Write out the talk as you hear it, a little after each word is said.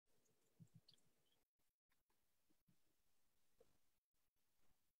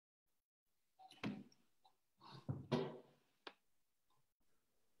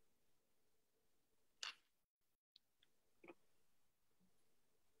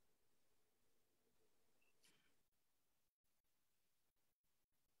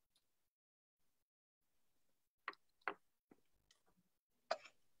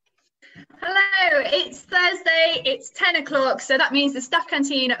it's Thursday, it's 10 o'clock, so that means the Staff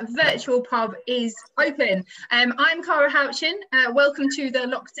Canteen virtual pub is open. I'm Cara Houchen. Welcome to the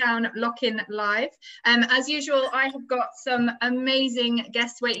Lockdown Lock-In Live. As usual, I have got some amazing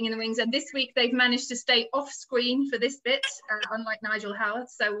guests waiting in the wings, and this week they've managed to stay off screen for this bit, unlike Nigel Howard,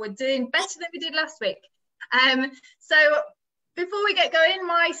 so we're doing better than we did last week. So before we get going,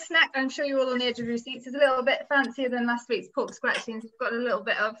 my snack, I'm sure you're all on the edge of your seats, is a little bit fancier than last week's pork scratchings. We've got a little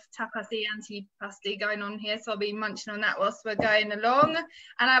bit of tapasy, antipasti going on here, so I'll be munching on that whilst we're going along.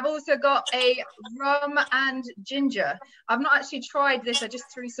 And I've also got a rum and ginger. I've not actually tried this, I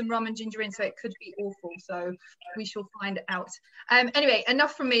just threw some rum and ginger in, so it could be awful, so we shall find out. Anyway,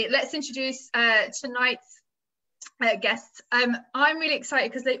 enough from me. Let's introduce tonight's guests. I'm really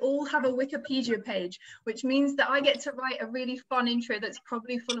excited because they all have a Wikipedia page, which means that I get to write a really fun intro that's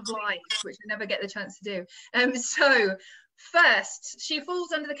probably full of lies, which I never get the chance to do. So first, she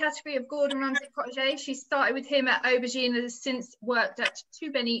falls under the category of Gordon Ramsay protege. She started with him at Aubergine and has since worked at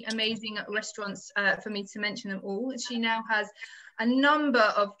too many amazing restaurants for me to mention them all. She now has a number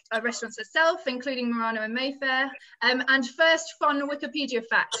of restaurants herself, including Murano and Mayfair. And first fun Wikipedia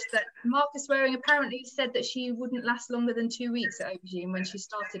fact, that Marcus Wareing apparently said that she wouldn't last longer than 2 weeks at Aubergine when she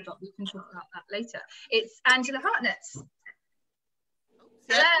started, but we can talk about that later. It's Angela Hartnett.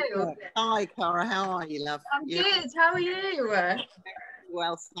 Hello. Hi, Cara. How are you, love? I'm good. How are you?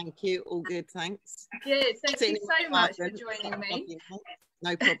 Well, thank you. All good, thanks. Good. Thank you so much for joining me.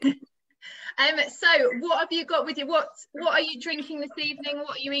 No problem. So what have you got with you? What are you drinking this evening?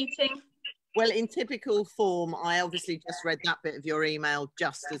 What are you eating? Well, in typical form, I obviously just read that bit of your email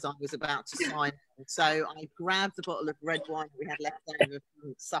just as I was about to sign. So I grabbed a bottle of red wine we had left over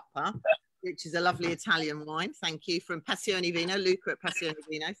from supper, which is a lovely Italian wine. Thank you, from Passione Vino, Luca at Passione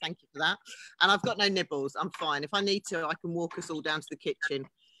Vino. Thank you for that. And I've got no nibbles. I'm fine. If I need to, I can walk us all down to the kitchen,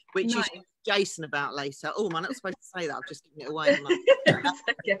 which you should ask Jason about later. Oh, man, I'm not supposed to say that. I've just given it away.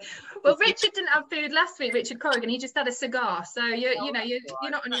 Okay. Well, Richard didn't have food last week, Richard Corrigan. He just had a cigar. So, you're not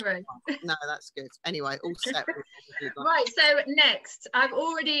on your own. No, that's good. Anyway, all set. Right, so next, I've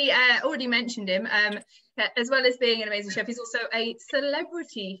already mentioned him. As well as being an amazing chef, he's also a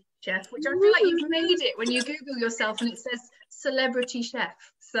celebrity chef, which I feel like you've made it when you Google yourself and it says celebrity chef.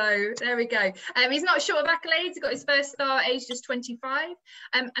 So there we go. He's not short of accolades. He got his first star aged just 25.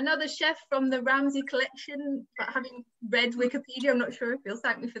 Another chef from the Ramsay collection, but having read Wikipedia, I'm not sure if he'll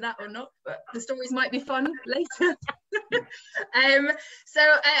thank me for that or not, but the stories might be fun later. So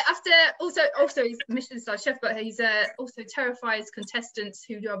after also he's Michelin-starred chef, but he's also terrifies contestants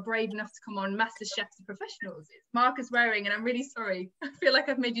who are brave enough to come on MasterChef to professionals. It's Marcus Wareing, and I'm really sorry. I feel like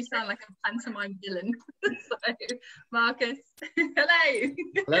I've made you sound like a pantomime villain. So Marcus, hello.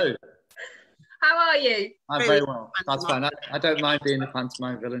 Hello. How are you? I'm very well. That's fine. I don't mind being a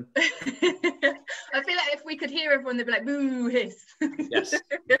pantomime villain. I feel like if we could hear everyone, they'd be like, boo, hiss. Yes,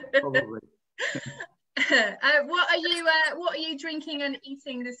 probably. What are you drinking and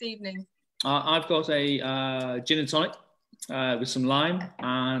eating this evening? I've got a gin and tonic with some lime,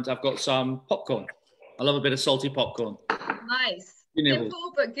 and I've got some popcorn. I love a bit of salty popcorn. Nice.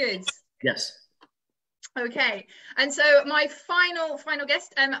 Simple but good. Yes. Okay, and so my final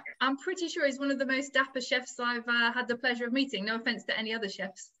guest, I'm pretty sure he's one of the most dapper chefs I've had the pleasure of meeting. No offense to any other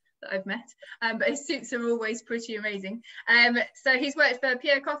chefs that I've met, but his suits are always pretty amazing. So he's worked for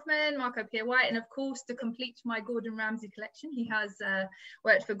Pierre Kaufman, Marco Pierre White, and of course, to complete my Gordon Ramsay collection, he has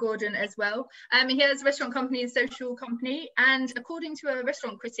worked for Gordon as well. He has a restaurant company, a social company, and according to a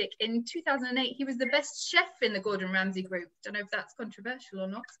restaurant critic in 2008, he was the best chef in the Gordon Ramsay group. Don't know if that's controversial or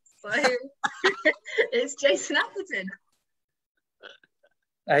not. So it's Jason Atherton.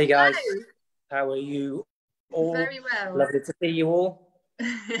 Hey guys, how are you all? Very well. Lovely to see you all.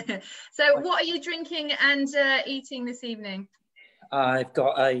 So what are you drinking and eating this evening? I've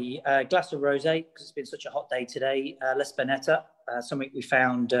got a glass of rosé because it's been such a hot day today. L'Espinetta, something we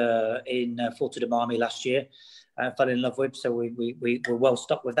found in Forte de Marmi last year. Fell in love with, so we were well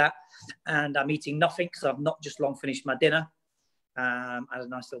stocked with that. And I'm eating nothing because I've not just long finished my dinner. I had a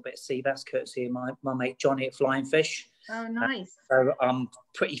nice little bit of sea bass courtesy of my mate Johnny at Flying Fish. Oh, nice. So I'm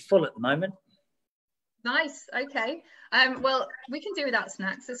pretty full at the moment. Nice. Okay. Well, we can do without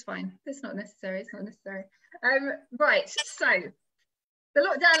snacks. It's fine. It's not necessary. It's not necessary. Right. So the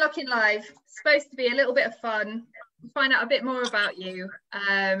Lockdown Lock-In Live is supposed to be a little bit of fun. Find out a bit more about you.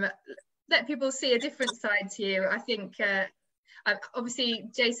 Let people see a different side to you. I think obviously,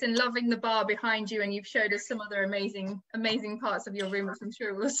 Jason, loving the bar behind you, and you've showed us some other amazing parts of your room, which I'm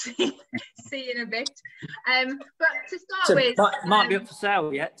sure we'll see in a bit. But to start with, might be up for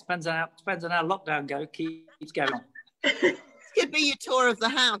sale yet. Depends on how lockdown keeps going on. could be your tour of the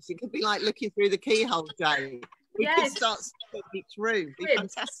house. It could be like looking through the keyhole, Jay. We could start seeing each room. It'd be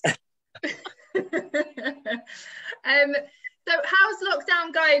fantastic. So how's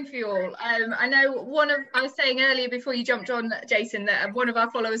lockdown going for you all? I know I was saying earlier before you jumped on, Jason, that one of our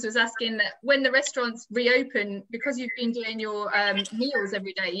followers was asking that when the restaurants reopen, because you've been doing your meals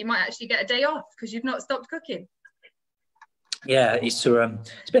every day, you might actually get a day off because you've not stopped cooking. Yeah, it's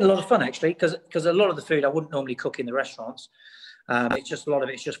been a lot of fun actually, because a lot of the food I wouldn't normally cook in the restaurants. It's just a lot of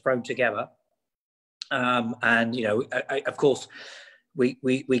it's just thrown together, and you know, of course, we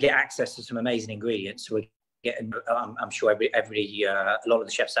get access to some amazing ingredients. So we're getting, I'm sure a lot of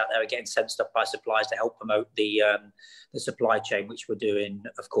the chefs out there are getting sent stuff by suppliers to help promote the supply chain, which we're doing,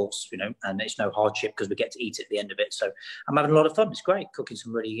 of course, you know, and it's no hardship because we get to eat at the end of it. So I'm having a lot of fun. It's great cooking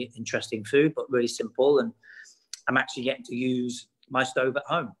some really interesting food, but really simple, and I'm actually getting to use my stove at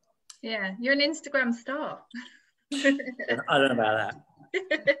home. Yeah, you're an Instagram star. I don't know about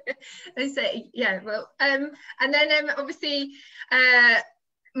that. They say, yeah, well, and then obviously,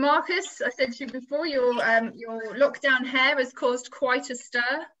 Marcus, I said to you before, your lockdown hair has caused quite a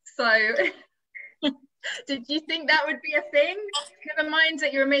stir. So, did you think that would be a thing? Never mind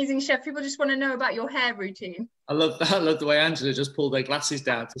that you're an amazing chef. People just want to know about your hair routine. I love the way Angela just pulled their glasses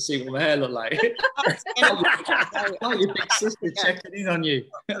down to see what my hair looked like. Like your big sister checking in on you.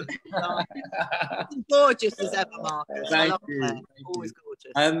 Gorgeous as ever, Marcus. Thank you. Always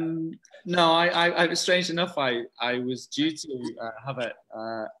gorgeous. No, I strange enough, I was due to have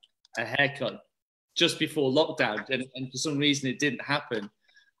a haircut just before lockdown, and for some reason it didn't happen.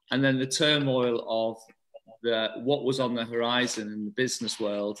 And then the turmoil of what was on the horizon in the business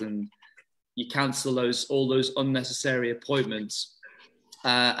world, and you cancel all those unnecessary appointments,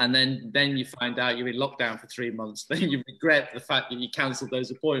 and then you find out you're in lockdown for 3 months. Then you regret the fact that you cancelled those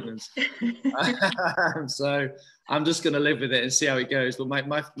appointments. So I'm just going to live with it and see how it goes. But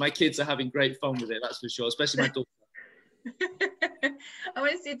my kids are having great fun with it, that's for sure, especially my daughter. I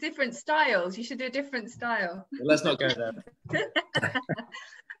want to see different styles. You should do a different style. Well, let's not go there.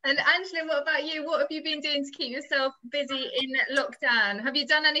 And Angela, what about you? What have you been doing to keep yourself busy in lockdown? Have you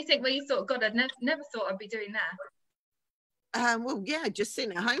done anything where you thought, God, I'd never thought I'd be doing that? Well, yeah, just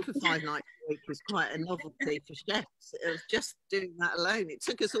sitting at home for 5 nights a week was quite a novelty for chefs. It was just doing that alone. It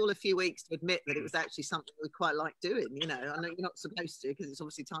took us all a few weeks to admit that it was actually something we quite like doing. You know, I know you're not supposed to because it's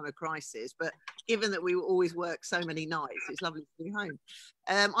obviously time of crisis, but given that we always work so many nights, it's lovely to be home.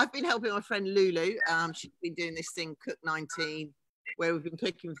 I've been helping my friend Lulu. She's been doing this thing, Cook 19, where we've been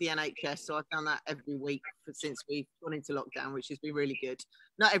cooking with the NHS. So I've done that every week since we've gone into lockdown, which has been really good.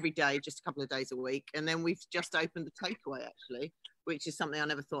 Not every day, just a couple of days a week. And then we've just opened the takeaway, actually, which is something I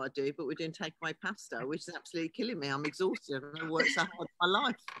never thought I'd do, but we're doing takeaway pasta, which is absolutely killing me. I'm exhausted. I've never worked so hard in my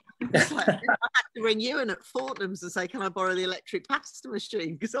life. It's like, I had to ring you in at Fortnum's and say, can I borrow the electric pasta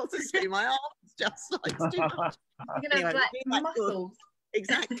machine? Because obviously my arms just like, it's too much. You're going to have like muscles.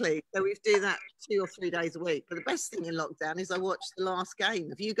 Exactly. So we do that 2 or 3 days a week. But the best thing in lockdown is I watched the last game.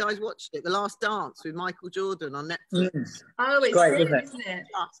 Have you guys watched it? The Last Dance with Michael Jordan on Netflix. Oh, it's great, brilliant, isn't it?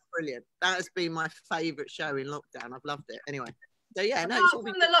 That's brilliant. That has been my favourite show in lockdown. I've loved it. Anyway. So yeah, no. Apart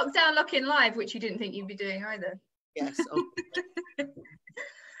from the lockdown lock-in live, which you didn't think you'd be doing either. Yes.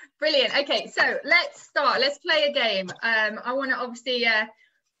 Brilliant. Okay, so let's start. Let's play a game. I want to obviously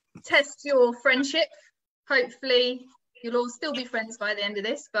test your friendship. Hopefully you'll all still be friends by the end of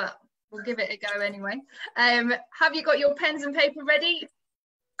this, but we'll give it a go anyway. Have you got your pens and paper ready?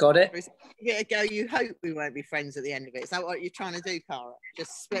 Got it. Give it a go. You hope we won't be friends at the end of it. Is that what you're trying to do, Cara?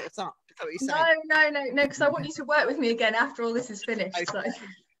 Just split us up? Is that what you're saying? No, because I want you to work with me again after all this is finished. Okay.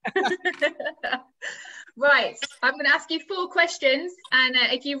 So. Right, I'm going to ask you 4 questions, and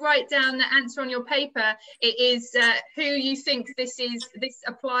if you write down the answer on your paper, it is who you think this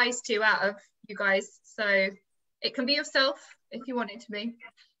applies to out of you guys. So it can be yourself if you want it to be.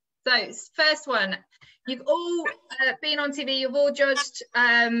 So first one, you've all been on TV, you've all judged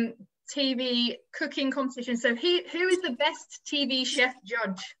TV cooking competitions. So who is the best TV chef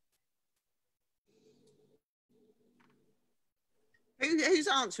judge? Who's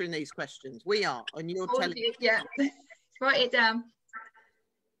answering these questions? We are, and you're telling me. Yeah, write it down.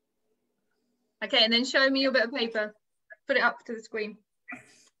 Okay, and then show me your bit of paper. Put it up to the screen.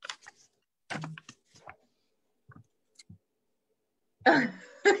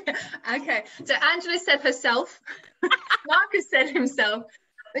 Okay, so Angela said herself. Marcus said himself.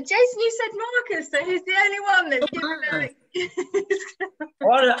 But Jason, you said Marcus, so he's the only one that's given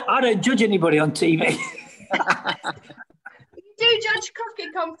I don't judge anybody on TV. You do judge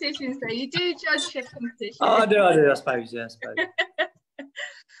cooking competitions, though. You do judge chef competitions. Oh, I do, I suppose, yeah, I suppose.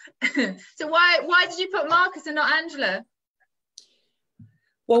 So why did you put Marcus and not Angela?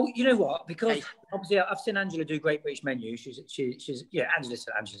 Well, you know what? Because obviously I've seen Angela do Great British Menu. She's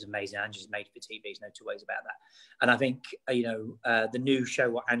Angela's amazing. Angela's made for TV. There's no two ways about that. And I think the new show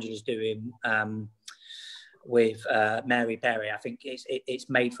what Angela's doing with Mary Berry, I think it's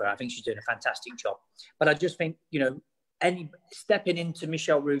made for her. I think she's doing a fantastic job. But I just think any stepping into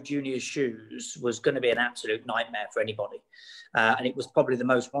Michel Roux Jr.'s shoes was going to be an absolute nightmare for anybody. And it was probably the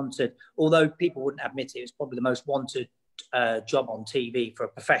most wanted, although people wouldn't admit it, it was probably the most wanted job on TV for a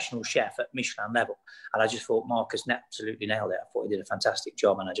professional chef at Michelin level. And I just thought Marcus absolutely nailed it. I thought he did a fantastic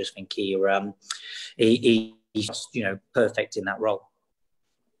job, and I just think he's just, perfect in that role.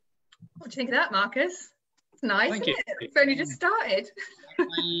 What do you think of that, Marcus? It's nice. Thank you. It's only just started.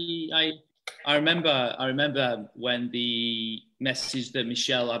 I remember when the message that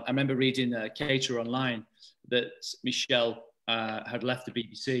Michel, I remember reading a caterer online that Michel had left the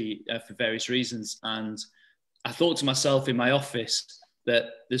BBC for various reasons, and I thought to myself in my office that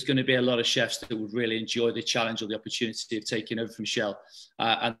there's going to be a lot of chefs that would really enjoy the challenge or the opportunity of taking over from Michel,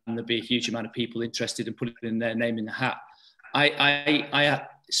 and there'd be a huge amount of people interested in putting their name in the hat.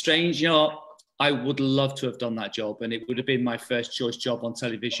 Strange, I would love to have done that job, and it would have been my first choice job on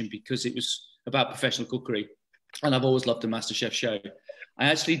television because it was about professional cookery, and I've always loved the MasterChef show. I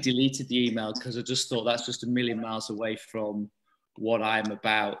actually deleted the email because I just thought that's just a million miles away from what I'm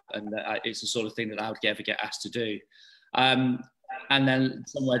about, and it's the sort of thing that I would ever get asked to do. And then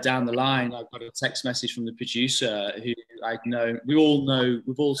somewhere down the line, I got a text message from the producer who I'd known. We've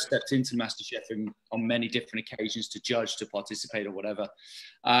all stepped into MasterChef on many different occasions to judge, to participate or whatever.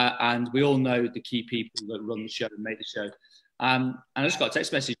 And we all know the key people that run the show and make the show. And I just got a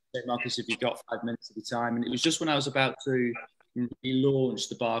text message saying, Marcus, have you got 5 minutes of your time? And it was just when I was about to relaunch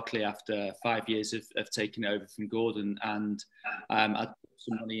the Barclay after 5 years of taking it over from Gordon, and I put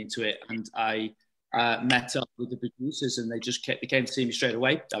some money into it, and I met up with the producers, and they came to see me straight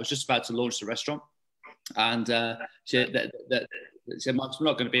away. I was just about to launch the restaurant, and she said, Marcus, we're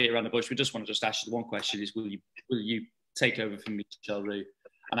not going to beat around the bush. We just want to just ask you the one question: is will you take over from Michel Roux?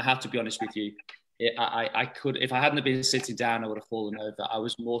 And I have to be honest with you, I could, if I hadn't been sitting down, I would have fallen over. I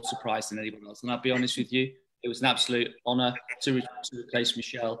was more surprised than anyone else, and I'll be honest with you, it was an absolute honour to replace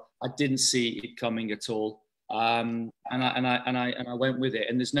Michel. I didn't see it coming at all, and I went with it.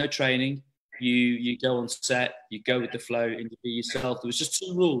 And there's no training. You go on set, you go with the flow, and you be yourself. There was just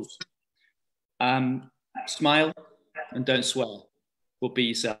 2 rules: smile and don't swear. Or be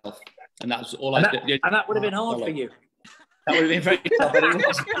yourself, and that was all I did. And that would have been hard for you. That would have been very tough. But it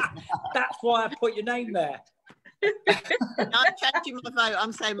was. That's why I put your name there. I'm changing my vote.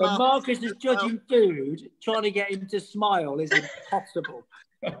 I'm saying when Marcus is judging food, trying to get him to smile is impossible.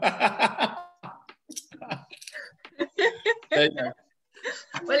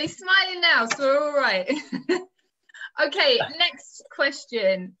 Well, he's smiling now, so we're all right. Okay, next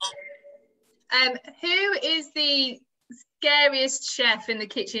question. Who is the scariest chef in the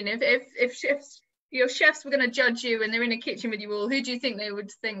kitchen? If your chefs were going to judge you and they're in a kitchen with you all, who do you think they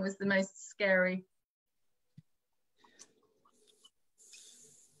would think was the most scary?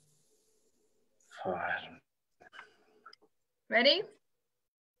 Ready?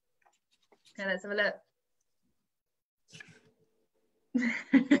 Okay, let's have a look.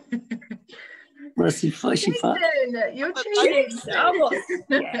 Jason, you're cheating. I'm not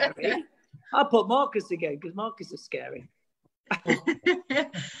scary. I'll put Marcus again because Marcus is scary.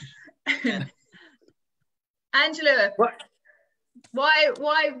 Angela, what?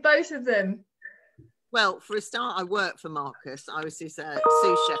 Why both of them? Well, for a start, I worked for Marcus. I was his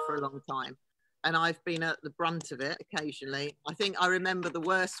sous chef for a long time, and I've been at the brunt of it occasionally. I think I remember the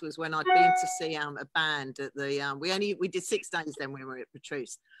worst was when I'd been to see a band at the we did 6 days then when we were at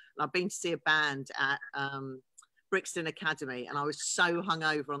Patrice, and I'd been to see a band at Brixton Academy, and I was so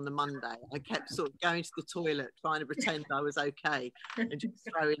hungover on the Monday. I kept sort of going to the toilet, trying to pretend I was okay, and just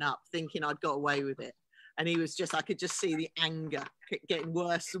throwing up, thinking I'd got away with it. And he was just, I could just see the anger getting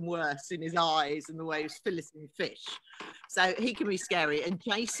worse and worse in his eyes and the way he was filleting fish. So he can be scary. And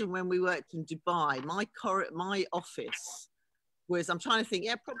Jason, when we worked in Dubai, my office was, I'm trying to think,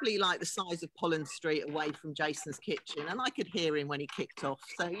 probably like the size of Pollen Street away from Jason's kitchen. And I could hear him when he kicked off.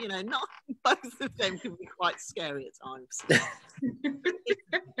 So, not both of them can be quite scary at times.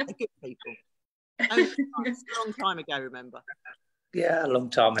 They're good people. It's a long time ago, remember? Yeah, a long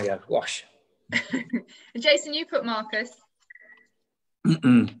time ago. Gosh. Jason, you put Marcus.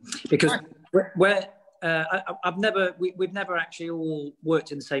 Because we've never actually all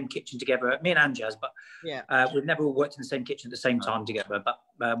worked in the same kitchen together. Me and Anjaz, but we've never all worked in the same kitchen at the same time together.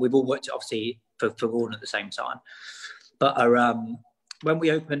 But we've all worked obviously for Gordon at the same time. But when we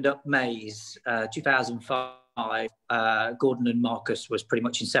opened up Maze 2005, Gordon and Marcus was pretty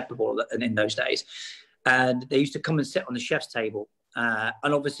much inseparable in those days. And they used to come and sit on the chef's table.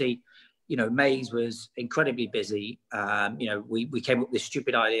 And obviously, you know, Maze was incredibly busy. You know, we came up with this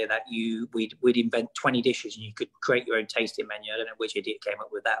stupid idea that we'd invent 20 dishes and you could create your own tasting menu. I don't know which idiot came up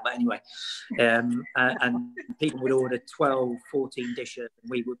with that, but anyway. And people would order 12, 14 dishes,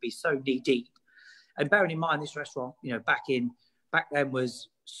 and we would be so knee deep. And bearing in mind, this restaurant, you know, back then was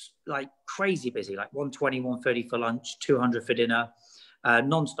like crazy busy, like 120, 130 for lunch, 200 for dinner,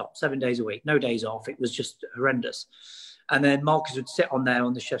 non-stop, 7 days a week, no days off. It was just horrendous. And then Marcus would sit on there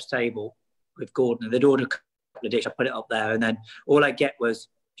on the chef's table with Gordon, and they'd order a couple of dishes. I put it up there, and then all I get was,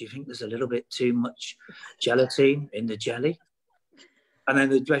 "Do you think there's a little bit too much gelatine in the jelly?" And then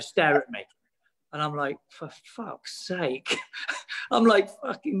they'd just stare at me, and I'm like, "For fuck's sake!" I'm like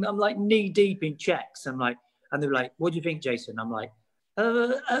knee deep in checks. I'm like, and they're like, "What do you think, Jason?" I'm like,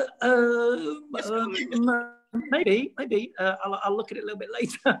 maybe. I'll look at it a little bit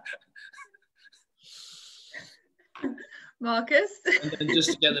later." Marcus? And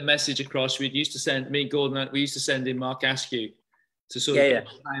just to get the message across, me and Gordon, we used to send in Mark Askew to sort of get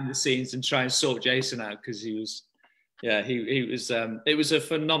behind the scenes and try and sort Jason out, because he was, it was a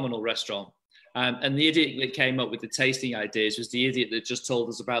phenomenal restaurant. And the idiot that came up with the tasting ideas was the idiot that just told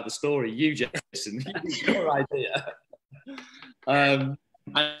us about the story. You, Jason, it was your idea. And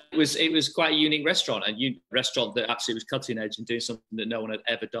it was quite a unique restaurant, restaurant that actually was cutting edge and doing something that no one had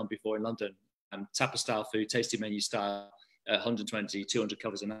ever done before in London. Tapa style food, tasting menu style, 120, 200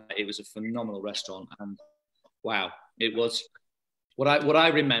 covers a night. It was a phenomenal restaurant, and wow, it was what I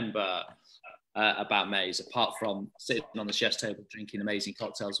remember about Maze, apart from sitting on the chef's table drinking amazing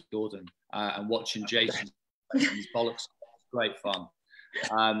cocktails with Gordon and watching Jason his bollocks. Great fun.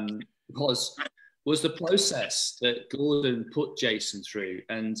 Was the process that Gordon put Jason through.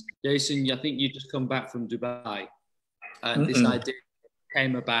 And Jason, I think you just come back from Dubai, and this idea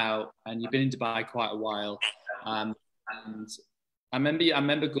came about, and you've been in Dubai quite a while. And I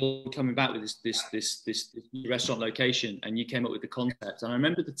remember Gordon coming back with this restaurant location, and you came up with the concept. And I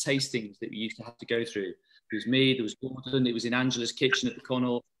remember the tastings that we used to have to go through. It was me, there was Gordon, it was in Angela's kitchen at the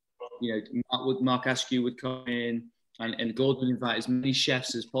Connaught. You know, Mark Askew would come in, and Gordon would invite as many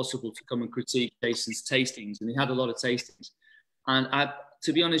chefs as possible to come and critique Jason's tastings. And he had a lot of tastings. And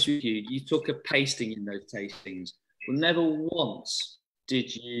to be honest with you, you took a pasting in those tastings, but never once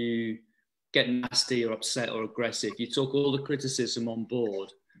did you get nasty or upset or aggressive. You took all the criticism on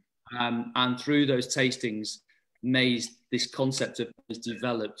board, and through those tastings, this concept of was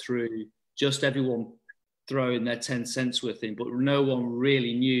developed through just everyone throwing their 10 cents worth in, but no one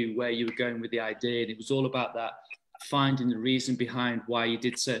really knew where you were going with the idea. And it was all about that, finding the reason behind why you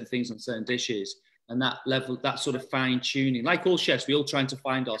did certain things on certain dishes, and that level, that sort of fine tuning. Like all chefs, we all trying to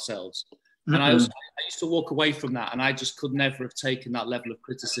find ourselves. And I used to walk away from that, and I just could never have taken that level of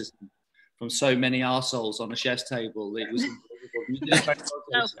criticism from so many arseholes on a chef's table. It was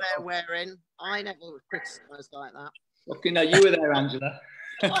Else they're wearing. I never was criticised like that. Okay, no, you were there, Angela.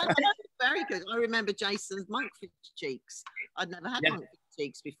 Very good. I remember Jason's monkfish cheeks. I'd never had monkfish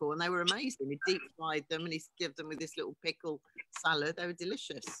cheeks before, and they were amazing. He deep fried them, and he did them with this little pickle salad. They were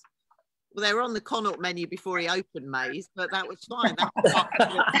delicious. Well, they were on the Connaught menu before he opened Maze, but that was fine.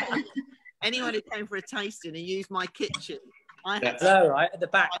 Anyone who came for a tasting and used my kitchen, hello, right at the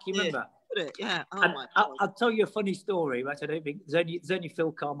back. You remember? Yeah. Oh my God. I'll tell you a funny story, which I don't think there's only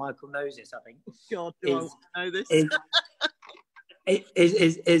Phil Carmichael knows this. I think. God, do I know this?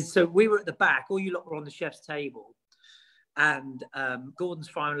 So we were at the back. All you lot were on the chef's table, and Gordon's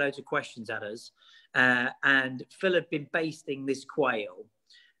firing loads of questions at us, and Phil had been basting this quail.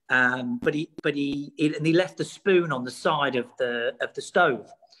 But he left the spoon on the side of the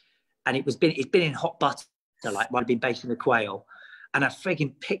stove, and it's been in hot butter, like while I'd been basting the quail, and I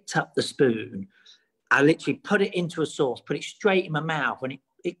freaking picked up the spoon. I literally put it into a sauce, put it straight in my mouth, and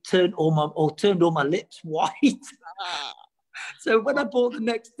it turned all my lips white. So when I brought the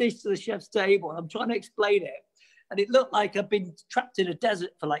next dish to the chef's table, I'm trying to explain it, and it looked like I've been trapped in a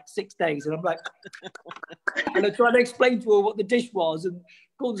desert for like 6 days, and I'm like, and I'm trying to explain to her what the dish was, and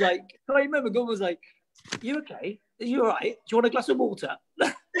Gordon's like, I remember Gordon was like, "You okay? Are you all right? Do you want a glass of water?"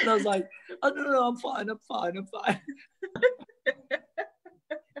 And I was like, "Oh, no, I'm fine.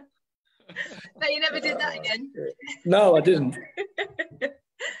 No, you never did that again. No, I didn't.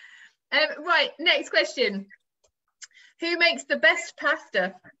 Right, next question. Who makes the best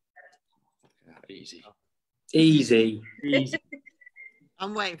pasta? Easy.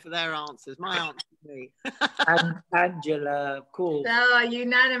 I'm waiting for their answers. My answer is me. Angela, of course. Oh,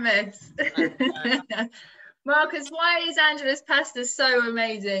 unanimous. Marcus, why is Angela's pasta so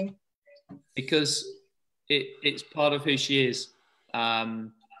amazing? Because it's part of who she is.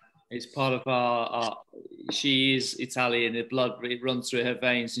 It's part of our. She is Italian. The blood, it runs through her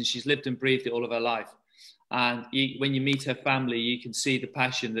veins, and she's lived and breathed it all of her life. And when you meet her family, you can see the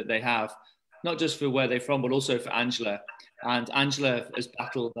passion that they have, not just for where they're from, but also for Angela. And Angela has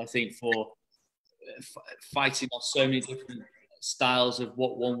battled, I think, for fighting off so many different styles of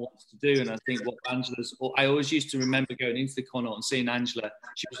what one wants to do. And I think what Angela's, I always used to remember going into the Connaught and seeing Angela.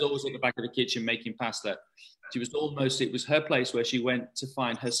 She was always at the back of the kitchen making pasta. She was almost, it was her place where she went to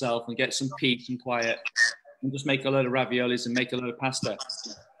find herself and get some peace and quiet and just make a load of raviolis and make a load of pasta.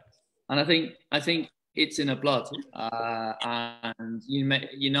 And I think it's in her blood. And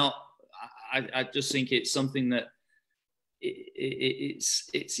I just think it's something that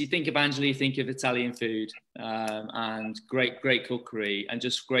it's you think of Angela, you think of Italian food, and great cookery and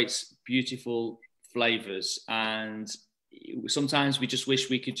just great, beautiful flavors. And sometimes we just wish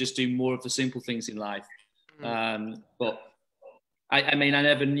we could just do more of the simple things in life. But I mean,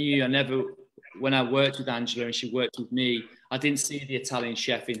 when I worked with Angela and she worked with me, I didn't see the Italian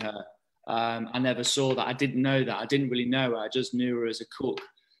chef in her. I never saw that. I didn't know that. I didn't really know her. I just knew her as a cook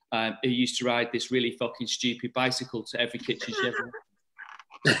who used to ride this really fucking stupid bicycle to every kitchen she ever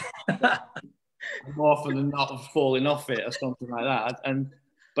more often than not falling off it or something like that.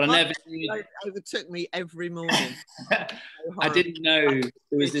 But I never knew. It overtook me every morning. I didn't know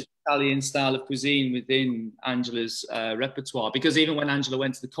there was this Italian style of cuisine within Angela's repertoire, because even when Angela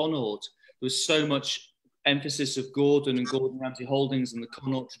went to the Connaught, there was so much emphasis of Gordon and Gordon Ramsay Holdings and the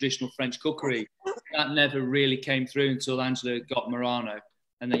Connaught traditional French cookery. That never really came through until Angela got Murano,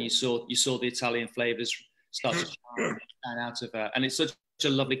 and then you saw the Italian flavours start to shine out of her. And it's such a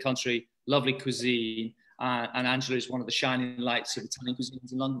lovely country, lovely cuisine. And Angela is one of the shining lights of Italian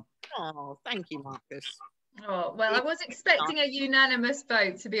cuisines in London. Oh, thank you, Marcus. Oh, well, I was expecting a unanimous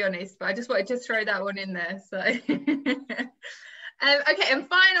vote, to be honest, but I just wanted to throw that one in there. So, okay, and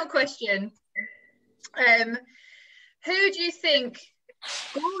final question. Who do you think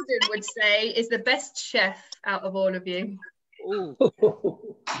Gordon would say is the best chef out of all of you?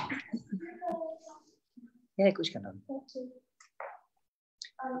 Yeah, which can I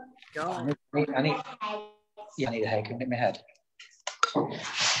need a hair. Can I get my head?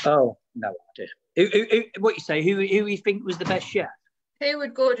 Oh no, what you say? Who you think was the best chef? Who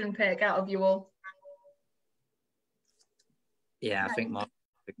would Gordon pick out of you all? Yeah, I think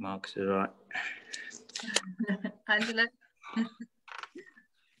Marcus is right. Angela?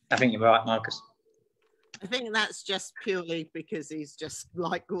 I think you're right, Marcus. I think that's just purely because he's just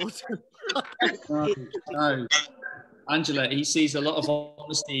like Gordon. No. Angela, he sees a lot of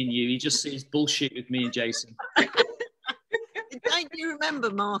honesty in you. He just sees bullshit with me and Jason. Don't you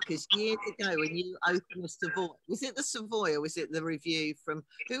remember, Marcus, years ago when you opened the Savoy? Was it the Savoy or was it the review from,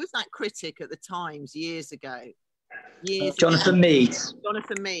 who was that critic at the Times years ago? Jonathan Meades.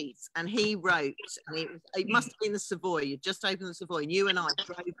 Jonathan Meades. And he wrote, and it must have been the Savoy. You just opened the Savoy, and you and I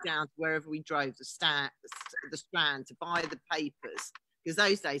drove down to wherever we drove, the Strand, to buy the papers. Because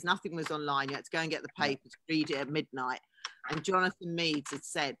those days, nothing was online. You had to go and get the papers, read it at midnight. And Jonathan Meades had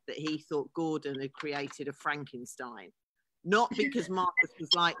said that he thought Gordon had created a Frankenstein. Not because Marcus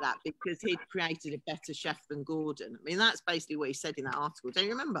was like that, because he'd created a better chef than Gordon. I mean, that's basically what he said in that article. Don't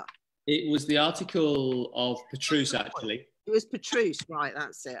you remember? It was the article of Petrus, actually. It was Petrus, right,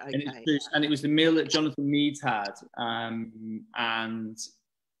 that's it, okay. And it was the meal that Jonathan Meades had. And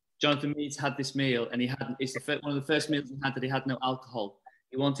Jonathan Meades had this meal, and it's one of the first meals he had that he had no alcohol.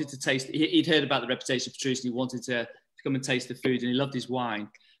 He wanted to taste, he'd heard about the reputation of Petrus, and he wanted to come and taste the food, and he loved his wine.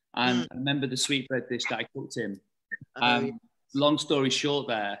 And I remember the sweetbread dish that I cooked him. Long story short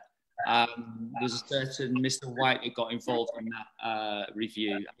there's a certain Mr. White that got involved in that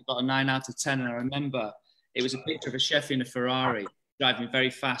review. I got a 9 out of 10, and I remember it was a picture of a chef in a Ferrari driving very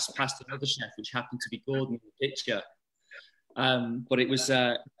fast past another chef, which happened to be Gordon in the picture. But it was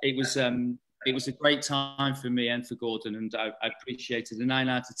a great time for me and for Gordon, and I appreciated the 9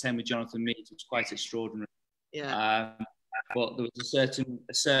 out of 10 with Jonathan Meades. It was quite extraordinary. Yeah. But there was a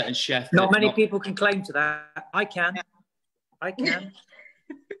certain chef. Not many people can claim to that. I can,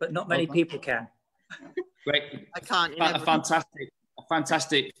 but not many people can. Great. I can't. A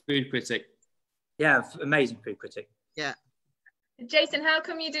fantastic food critic. Yeah, amazing food critic. Yeah. Jason, how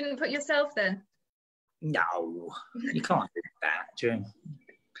come you didn't put yourself then? No, you can't do that, June.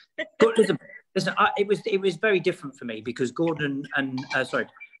 But listen, it was very different for me because Gordon and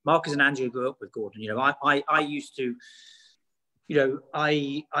Marcus and Angela grew up with Gordon. You know, I used to, you know,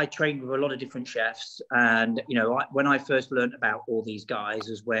 I trained with a lot of different chefs, and you know, when I first learned about all these guys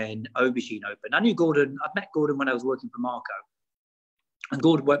was when Aubergine opened. I knew Gordon. I'd met Gordon when I was working for Marco, and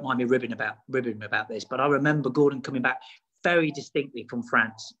Gordon won't mind me ribbing about this, but I remember Gordon coming back very distinctly from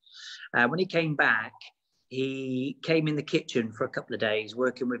France. When he came back, he came in the kitchen for a couple of days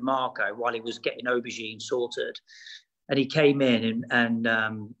working with Marco while he was getting aubergine sorted. And he came in and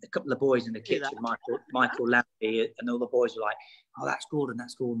a couple of boys in the kitchen, Michael Lambie, and all the boys were like, "Oh, that's Gordon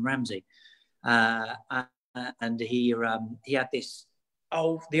Ramsay." And he had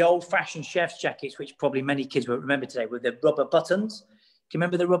the old-fashioned chef's jackets, which probably many kids will remember today, with the rubber buttons. Do you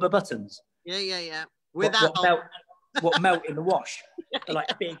remember the rubber buttons? Yeah. What melt in the wash? They're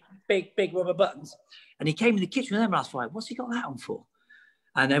like big rubber buttons. And he came in the kitchen with them, and I was like, "What's he got that on for?"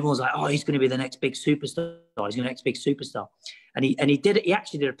 And everyone's like, "Oh, he's going to be the next big superstar. He's the next big superstar." And he did it. He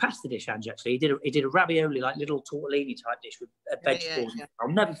actually did a pasta dish, Ange. Actually, he did a ravioli, like little tortellini type dish with vegetables. Yeah. I'll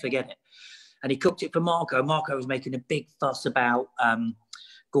never forget it. And he cooked it for Marco. Marco was making a big fuss about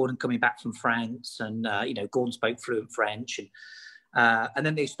Gordon coming back from France, and Gordon spoke fluent French, and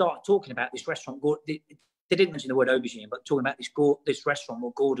then they started talking about this restaurant. They didn't mention the word aubergine, but talking about this restaurant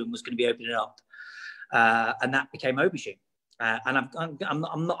where Gordon was going to be opening up, and that became Aubergine. And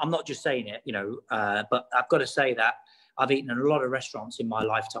I'm not just saying it, but I've got to say that I've eaten in a lot of restaurants in my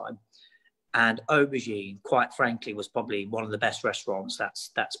lifetime, and Aubergine, quite frankly, was probably one of the best restaurants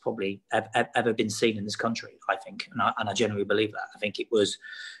that's probably ever been seen in this country, I think, and I genuinely believe that. I think it was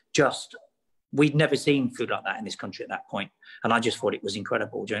just, we'd never seen food like that in this country at that point, and I just thought it was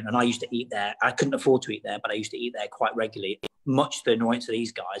incredible. And I used to eat there. I couldn't afford to eat there, but I used to eat there quite regularly, much to the annoyance of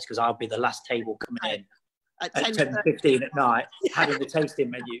these guys, because I'll be the last table coming in at 10:15 at night, having the tasting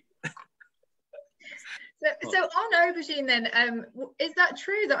menu. So on aubergine then, is that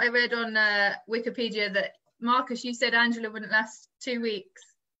true that I read on Wikipedia that, Marcus, you said Angela wouldn't last 2 weeks?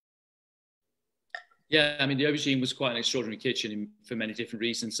 Yeah, I mean, the aubergine was quite an extraordinary kitchen for many different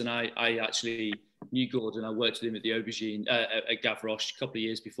reasons. And I actually knew Gordon. I worked with him at the aubergine at Gavroche a couple of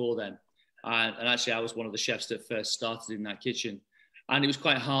years before then. And actually, I was one of the chefs that first started in that kitchen. And it was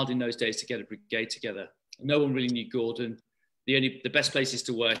quite hard in those days to get a brigade together. No one really knew Gordon. The best places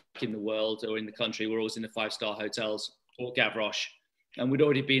to work in the world or in the country were always in the 5-star hotels or Gavroche. And we'd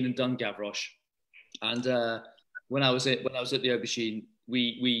already been and done Gavroche. And when I was at the aubergine,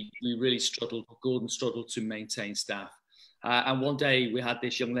 we really struggled. Gordon struggled to maintain staff. And one day we had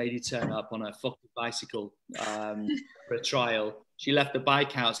this young lady turn up on a fucking bicycle for a trial. She left the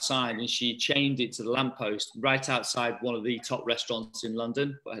bike outside and she chained it to the lamppost right outside one of the top restaurants in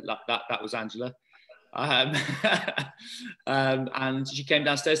London. That was Angela. And she came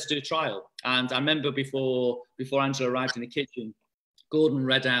downstairs to do a trial. And I remember before Angela arrived in the kitchen, Gordon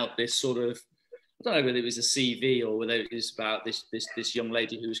read out this sort of, I don't know whether it was a CV or whether it was about this young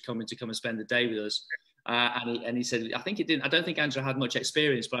lady who was coming to come and spend the day with us. And he said, I don't think Angela had much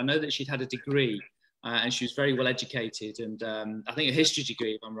experience, but I know that she'd had a degree and she was very well educated. And I think a history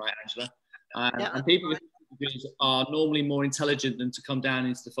degree, if I'm right, Angela. And people with degrees are normally more intelligent than to come down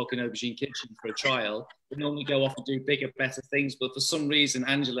into the fucking aubergine kitchen for a trial. They normally go off and do bigger, better things. But for some reason,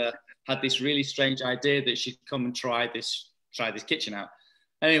 Angela had this really strange idea that she'd come and try this kitchen out.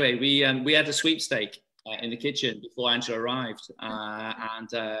 Anyway, we had a sweepstake in the kitchen before Angela arrived, and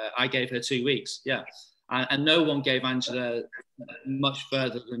I gave her 2 weeks. Yeah, and no one gave Angela much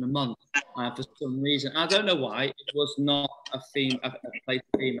further than a month for some reason. I don't know why. It was not a place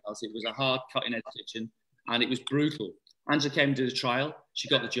for females. It was a hard cutting-edge kitchen, and it was brutal. Angela came to the trial. She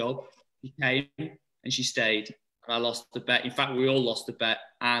got the job. She came and she stayed. And I lost the bet. In fact, we all lost the bet,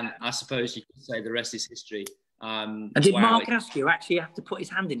 and I suppose you could say the rest is history. And did Mark Askew actually have to put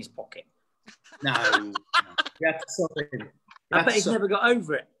his hand in his pocket? No. He had to suck in. I bet he's never got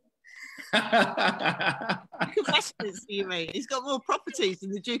over it. Duke of Westminster, you mean? He's got more properties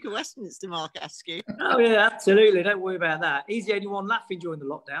than the Duke of Westminster, Mark Askew. Oh, yeah, absolutely. Don't worry about that. He's the only one laughing during the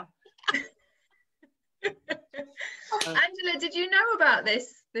lockdown. Angela, did you know about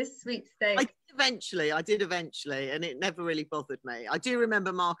this sweepstake? I did eventually, and it never really bothered me. I do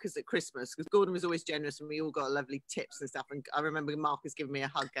remember Marcus at Christmas, because Gordon was always generous and we all got lovely tips and stuff. And I remember Marcus giving me a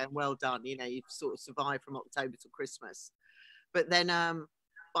hug going, well done, you've sort of survived from October till Christmas. But then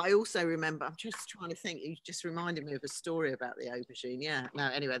I also remember, I'm just trying to think, you just reminded me of a story about the aubergine. Yeah, no,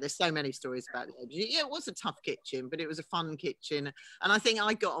 anyway, there's so many stories about the aubergine. Yeah, it was a tough kitchen, but it was a fun kitchen. And I think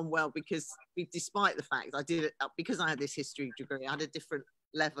I got on well because, despite the fact because I had this history degree, I had a different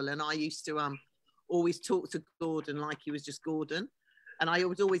level, and I used to always talk to Gordon like he was just Gordon. And I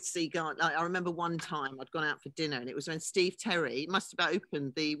would always see Gordon. I remember one time I'd gone out for dinner, and it was when Steve Terry must have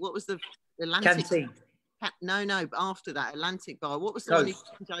opened the Atlantic Canteen. No, but after that, Atlantic Bar. What was the one?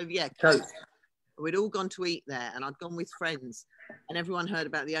 Yeah, Coast. We'd all gone to eat there, and I'd gone with friends, and everyone heard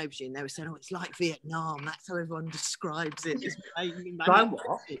about the aubergine. They were saying, "Oh, it's like Vietnam." That's how everyone describes it. Like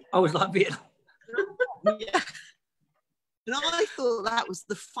what? I was like Vietnam. Yeah. And I thought that was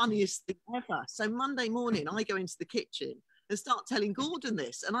the funniest thing ever. So Monday morning, I go into the kitchen and start telling Gordon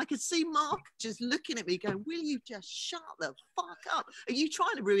this, and I could see Mark just looking at me going, "Will you just shut the fuck up? Are you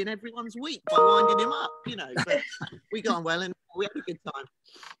trying to ruin everyone's week by winding him up?" You know, but we got on well and we had a good time.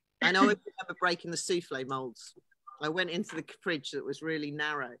 And I remember breaking the souffle molds. I went into the fridge that was really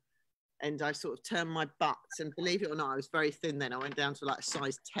narrow, and I sort of turned my butt, and believe it or not, I was very thin then. I went down to like a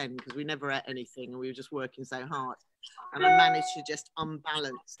size 10 because we never ate anything and we were just working so hard. And I managed to just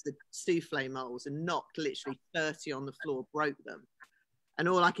unbalance the souffle molds and knocked literally 30 on the floor, broke them. And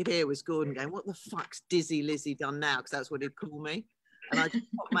all I could hear was Gordon going, "What the fuck's Dizzy Lizzie done now?" Because that's what he'd call me. And I just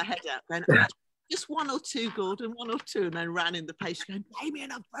popped my head out going, "Just 1 or 2, Gordon, 1 or 2," and then ran in the pastry going,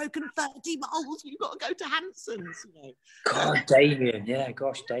 "Damien, I've broken 30 molds. You've got to go to Hanson's." You know. God, Damien. Yeah,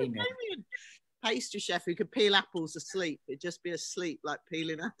 gosh, Damien. Pastry chef who could peel apples asleep. It'd just be asleep like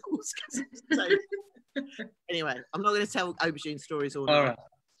peeling apples. So, anyway, I'm not going to tell aubergine stories all night.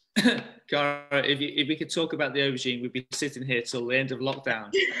 Right. Cara, if we could talk about the aubergine, we'd be sitting here till the end of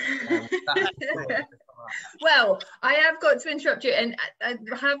lockdown. Well, I have got to interrupt you, and I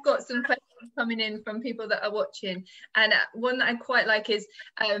have got some questions coming in from people that are watching, and one that I quite like is,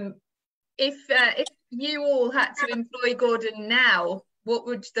 if you all had to employ Gordon now, what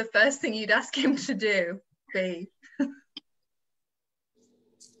would the first thing you'd ask him to do be?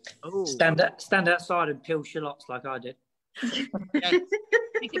 Oh. Stand outside and peel shallots like I did. Yeah.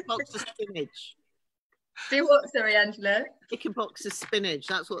 Pick a box of spinach. Do what, sorry, Angela? Pick a box of spinach.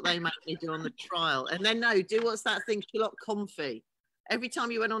 That's what they made me do on the trial. And then do what's that thing, shallot confit. Every time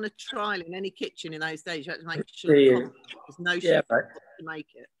you went on a trial in any kitchen in those days, you had to make shallot confit. There's no shallot to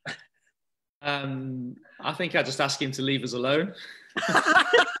make it. I think I'd just ask him to leave us alone.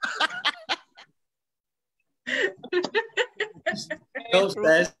 Go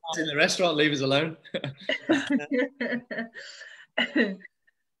upstairs in the restaurant, leave us alone.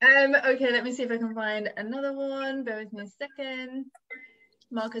 Okay, let me see if I can find another one. Bear with me a second.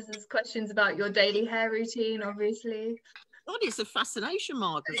 Marcus's questions about your daily hair routine, obviously. God, it's a fascination,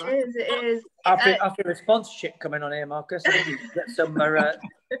 Marcus. It is. I feel a sponsorship coming on here, Marcus. I think you can get some. I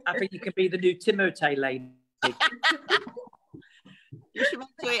think you can be the new Timothée lady. You should make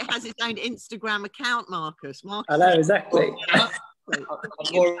sure it has its own Instagram account, Marcus. I know, exactly. I'm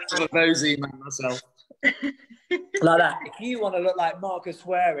more of a nosy man myself. Like that. If you want to look like Marcus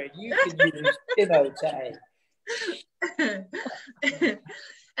Wareing, you can use Timothée.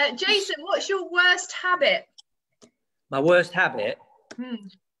 Jason, what's your worst habit? My worst habit?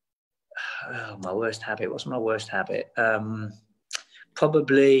 Oh, my worst habit. What's my worst habit?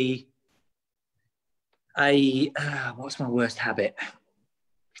 Probably what's my worst habit?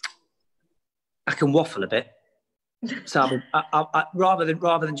 I can waffle a bit. So I, rather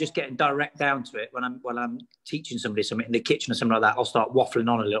than just getting direct down to it when I'm teaching somebody something in the kitchen or something like that, I'll start waffling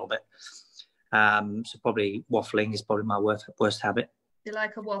on a little bit. So probably waffling is probably my worst habit. You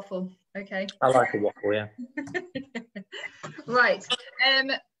like a waffle? Okay. I like a waffle, yeah. Right.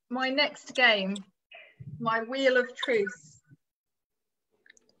 My next game, my Wheel of Truth.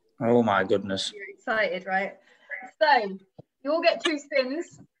 Oh my goodness. You're excited, right? So you all get 2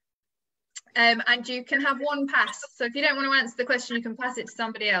 spins. And you can have 1 pass. So if you don't want to answer the question, you can pass it to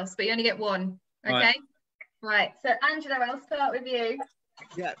somebody else, but you only get 1. Okay? Right. So Angela, I'll start with you.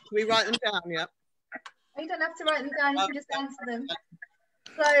 Yeah. Can we write them down? Yeah. You don't have to write them down, you can just answer them.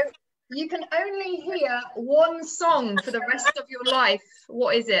 So you can only hear 1 song for the rest of your life.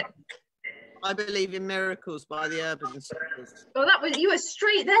 What is it? I Believe in Miracles by the Urban Singers. Well, you were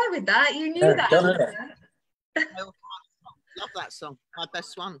straight there with that. You knew that. I love that song. My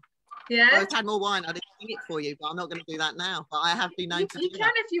best one. Yeah. Well, I've had more wine. I didn't sing it for you, but I'm not going to do that now. But I have been known to do that. You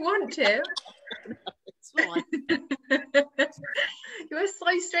can if you want to. It's fine. You were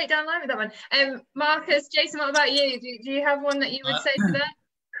so straight down line with that one. Marcus, Jason, what about you? Do you have one that you would say to that?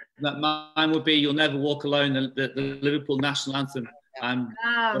 Mine would be "You'll Never Walk Alone," the Liverpool national anthem.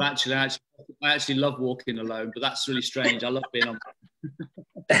 But actually, I actually love walking alone, but that's really strange. I love being on.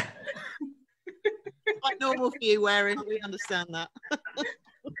 Quite normal for you, Wareing. We understand that.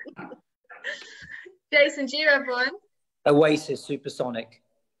 Jason, do you have one? Oasis, Supersonic.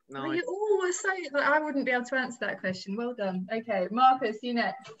 Nice. Oh, you all were so. I wouldn't be able to answer that question. Well done. Okay, Marcus, you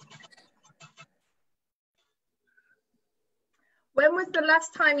next. When was the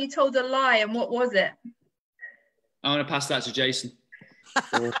last time you told a lie, and what was it? I'm going to pass that to Jason.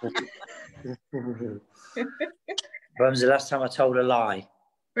 When was the last time I told a lie?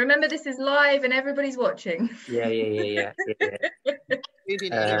 Remember, this is live and everybody's watching. Yeah.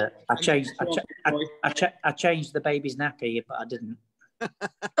 I changed the baby's nappy, but I didn't.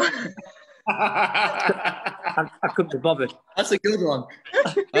 I couldn't be bothered. That's a good one.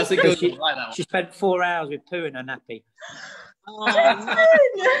 That's a good one. Right now. She spent 4 hours with poo in her nappy. Oh,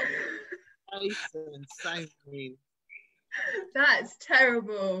 Jason, so mean. That's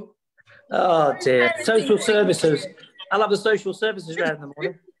terrible. Oh dear. Social services. I'll have the social services round in the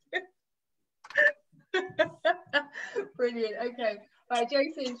morning. Brilliant. Okay. Right,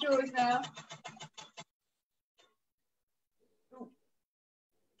 Jason, it's yours now.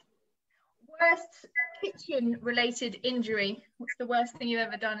 Worst kitchen-related injury. What's the worst thing you've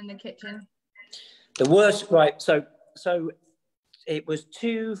ever done in the kitchen? The worst, right? So it was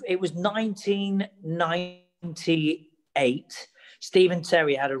 1998. Stephen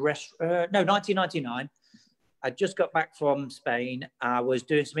Terry had a restaurant. No, 1999. I just got back from Spain. I was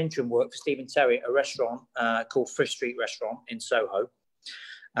doing some interim work for Stephen Terry at a restaurant called Frisch Street Restaurant in Soho.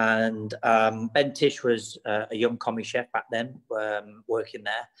 And Ben Tish was a young commie chef back then, working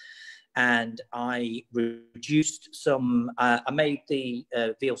there. And I reduced some, I made the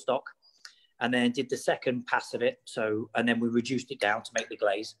veal stock and then did the second pass of it. So, and then we reduced it down to make the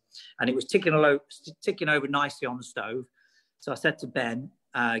glaze. And it was ticking over nicely on the stove. So I said to Ben,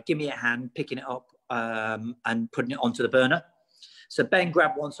 give me a hand picking it up and putting it onto the burner. So Ben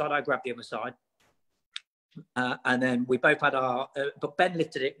grabbed one side, I grabbed the other side. And then we both had but Ben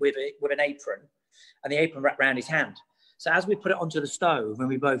lifted it with an apron, and the apron wrapped around his hand. So as we put it onto the stove and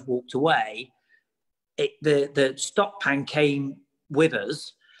we both walked away, the stock pan came with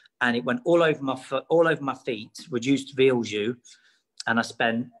us, and it went all over my foot, all over my feet, reduced veal jus, and I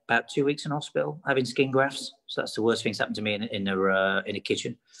spent about 2 weeks in hospital having skin grafts. So that's the worst thing that's happened to me in a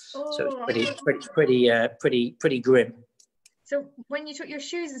kitchen. Oh. So it's pretty grim. So when you took your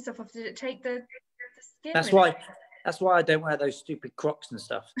shoes and stuff off, did it take the skin? That's why I don't wear those stupid Crocs and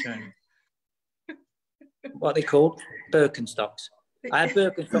stuff. What are they called? Birkenstocks. I had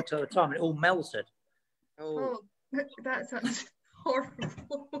Birkenstocks at the time, and it all melted. Oh, that sounds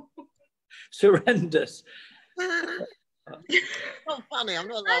horrible. Horrendous. Not funny. I'm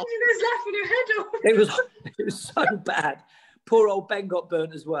not laughing. Angela's laughing her head off. It was so bad. Poor old Ben got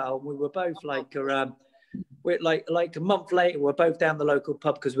burnt as well. We were both like a month later. We're both down the local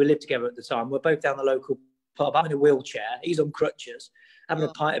pub because we lived together at the time. We're both down the local pub. I'm in a wheelchair. He's on crutches, having a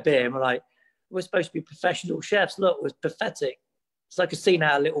pint of beer, and we're like, we're supposed to be professional chefs. Look, it was pathetic. It's like a scene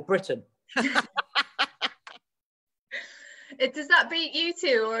out of Little Britain. Does that beat you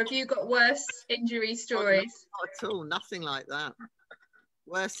two, or have you got worse injury stories? Not at all. Nothing like that.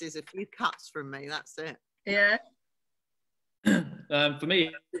 Worst is a few cuts from me. That's it. Yeah. For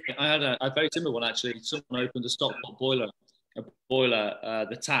me, I had a very similar one actually. Someone opened a stockpot boiler,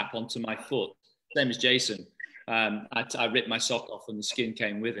 the tap onto my foot. Same as Jason. I ripped my sock off and the skin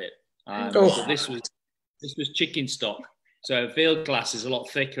came with it. So this was chicken stock. So veal glass is a lot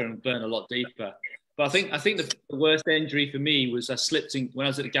thicker and burn a lot deeper. But I think the worst injury for me was I slipped when I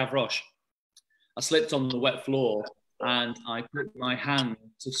was at the Gavroche. I slipped on the wet floor and I put my hand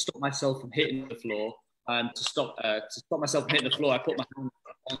to stop myself from hitting the floor. To stop myself from hitting the floor, I put my hand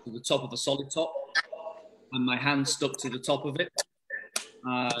onto the top of a solid top, and my hand stuck to the top of it.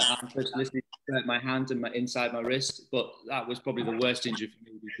 Unfortunately, hurt my hand and inside my wrist. But that was probably the worst injury for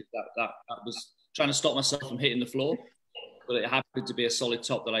me because that was trying to stop myself from hitting the floor. But it happened to be a solid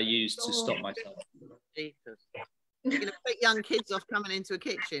top that I used to stop myself. Jesus. You're going to put young kids off coming into a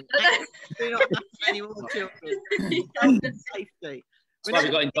kitchen. Do not have any more children. Safety. We're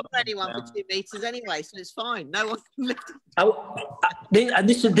not going to anyone for 2 meters anyway, so it's fine. No one can lift it. And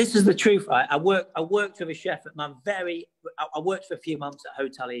this is the truth, right? I worked with a chef at I worked for a few months at a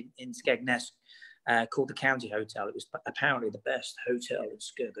hotel in Skegness called the County Hotel. It was apparently the best hotel in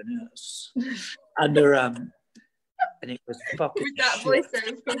Skegness. And it was fucking with that voice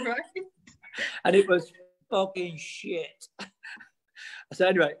over, right? And it was fucking shit. So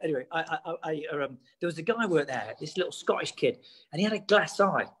anyway, there was a guy worked there, this little Scottish kid, and he had a glass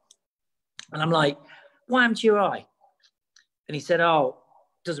eye. And I'm like, what happened to your eye? And he said, oh,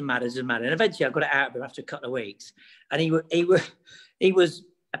 doesn't matter. And eventually I got it out of him after a couple of weeks. And he was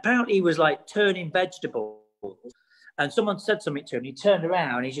apparently like turning vegetables. And someone said something to him. He turned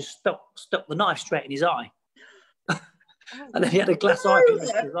around and he just stuck the knife straight in his eye. And then he had a glass eye for the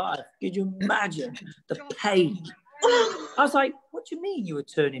rest of his life. Could you imagine the pain? I was like, what do you mean you were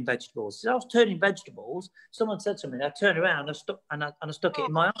turning vegetables? He said, I was turning vegetables. Someone said something. I turned around and I stuck it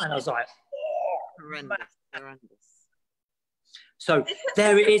in my eye. And I was like, horrendous. So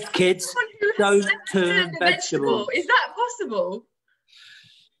there it is, kids. Don't turn vegetables. Is that possible?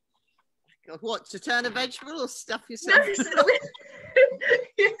 God, what, to turn a vegetable or stuff No, yourself?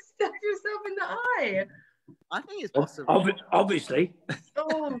 you stuff yourself in the eye. I think it's possible. Obviously.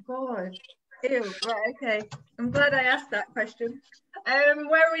 Oh God. Ew. Right. Okay. I'm glad I asked that question.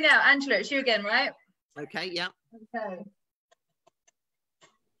 Where are we now, Angela? It's you again, right? Okay, yeah. Okay.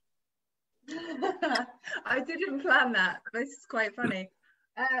 I didn't plan that. This is quite funny.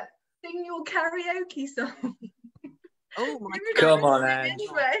 Sing your karaoke song. Oh my Come on, Ange. Ange.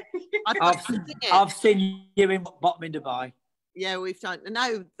 Anyway. I've seen you in Bottom in Dubai. Yeah, we've done.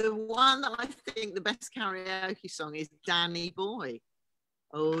 No, the one that I think the best karaoke song is Danny Boy.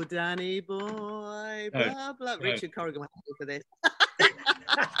 Oh, Danny Boy, blah, blah. No. Richard Corrigan went for this.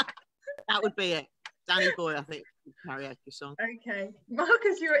 That would be it. Danny Boy, I think, karaoke song. Okay.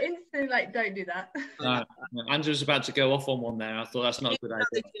 Marcus, you're instantly like, don't do that. No, Andrew's about to go off on one there. I thought that's not a good idea.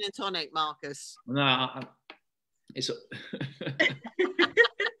 Gin and tonic, Marcus. No, it's.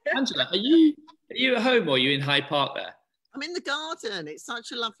 Angela, are you at home or are you in Hyde Park there? I'm in the garden. It's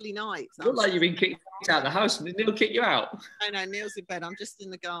such a lovely night. You look like you've been kicked out of the house. Did Neil kick you out? No, Neil's in bed. I'm just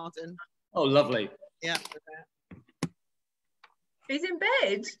in the garden. Oh, lovely. Yeah. He's in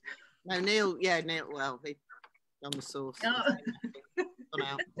bed. No, Neil. Well, he on the sauce. Oh. Gone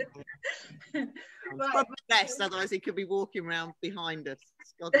out. Right. Probably best, otherwise he could be walking around behind us.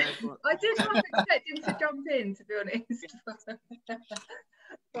 God knows what. I did half expect him to jump in, to be honest.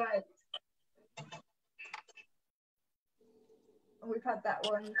 Right. Oh, we've had that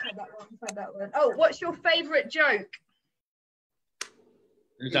one. We've had that one. Oh, what's your favourite joke?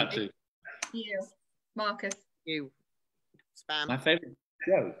 Who's that to? You, Marcus. You spam. My favourite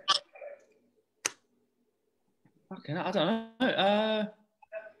joke. Okay, I don't know.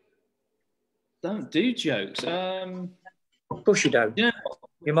 Don't do jokes. Of course you don't. Yeah.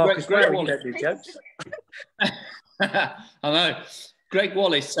 You're Marcus Greg Wareing, you don't do jokes. I know. Greg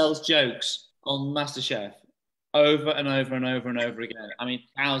Wallace sells jokes on MasterChef over and over and over and over again. I mean,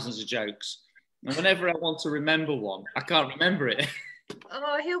 thousands of jokes. And whenever I want to remember one, I can't remember it.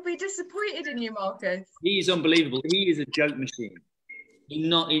 Oh, he'll be disappointed in you, Marcus. He's unbelievable. He is a joke machine.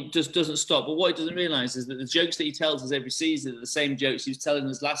 He just doesn't stop. But what he doesn't realise is that the jokes that he tells us every season are the same jokes he was telling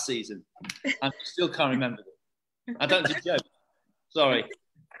us last season. And I still can't remember them. I don't do jokes. Sorry.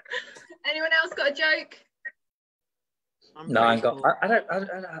 Anyone else got a joke? No, I ain't got.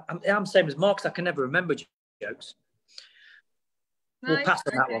 I'm same as Marcus. I can never remember jokes. No? We'll pass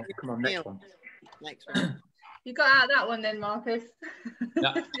on that Okay. one. Come on, next one. Next one. You got out that one then, Marcus.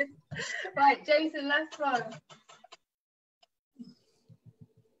 Yeah. Right, Jason, last one.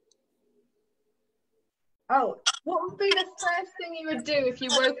 Oh, what would be the first thing you would do if you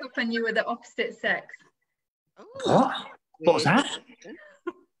woke up and you were the opposite sex? What? What was that?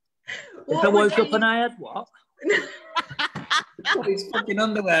 If I woke up and I had what? Put his fucking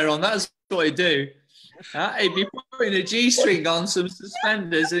underwear on. That's what he'd do. He'd be putting a G-string on, some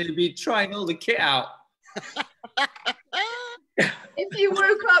suspenders, and he'd be trying all the kit out. If you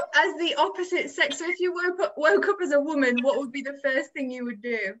woke up as the opposite sex, so if you woke up as a woman, what would be the first thing you would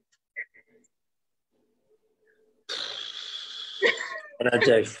do? What would I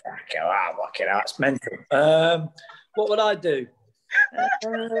do? Fucking hell, it's mental. What would I do?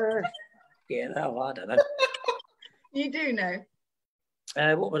 Yeah, no, I don't know. You do know.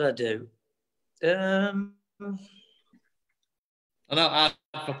 What would I do? I know I'd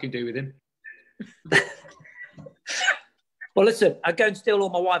fucking do with him. Well, listen, I'd go and steal all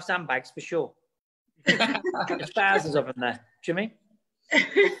my wife's handbags for sure. There's thousands of them there. Do you mean?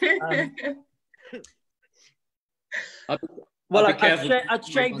 I'd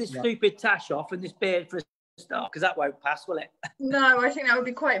shave this stupid tash off and this beard for a start, because that won't pass, will it? No, I think that would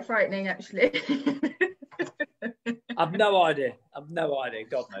be quite frightening, actually. I've no idea.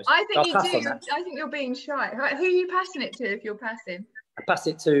 God knows. I think you pass do. on that. I think you're being shy. Right, who are you passing it to if you're passing? I pass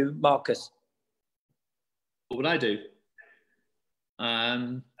it to Marcus. What would I do?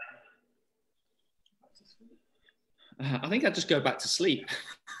 I think I'd just go back to sleep.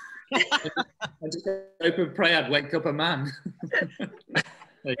 I just hope and pray I'd wake up a man.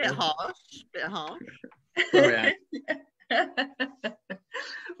 Bit harsh. Sorry,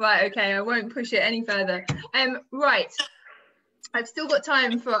 Right, okay, I won't push it any further. Right, I've still got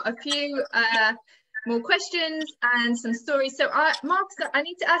time for a few more questions and some stories. So, Marcus, I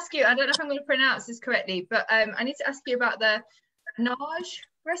need to ask you, I don't know if I'm going to pronounce this correctly, but I need to ask you about the nage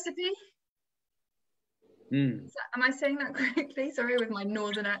recipe. Am I saying that correctly? Sorry, with my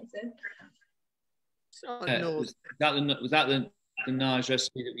northern accent. was that the nage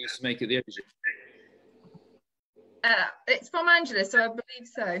recipe that we used to make at the Ocean? It's from Angela, so I believe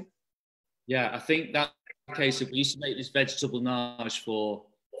so. Yeah, I think that's the case. We used to make this vegetable nage for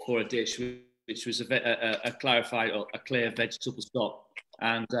for a dish, which was a clarified or a clear vegetable stock.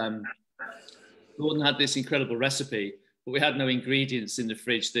 And Gordon had this incredible recipe, but we had no ingredients in the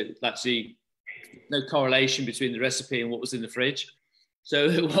fridge that actually, no correlation between the recipe and what was in the fridge.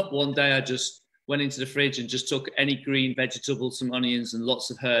 So one day I just went into the fridge and just took any green vegetables, some onions and lots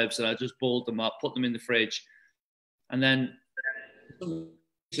of herbs, and I just boiled them up, put them in the fridge. And then for some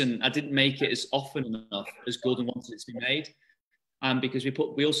reason, I didn't make it as often enough as Gordon wanted it to be made. Because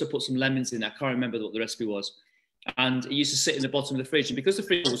we also put some lemons in. I can't remember what the recipe was. And it used to sit in the bottom of the fridge. And because the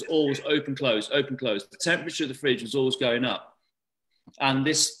fridge was always open, close, the temperature of the fridge was always going up. And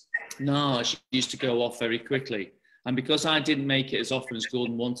this nage used to go off very quickly. And because I didn't make it as often as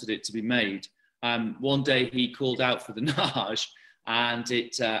Gordon wanted it to be made, one day he called out for the nage, and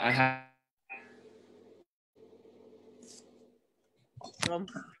I had.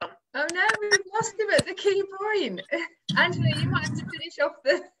 Oh no, we've lost him at the key point. Angela, you might have to finish off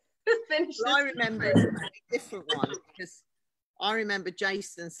the finish. Well, I remember a different one, because I remember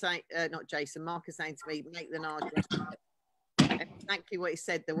Marcus saying to me, make the nage. And exactly what he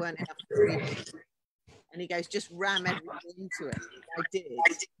said, there weren't enough ingredients. And he goes, just ram everything into it. I did,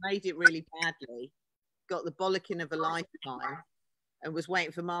 made it really badly, got the bollocking of a lifetime, and was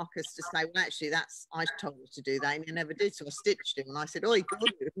waiting for Marcus to say, well, actually, I told him to do that, and he never did. So I stitched him, and I said, oh, he got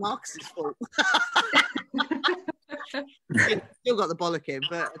it. It was Marcus's fault. Still got the bollocking,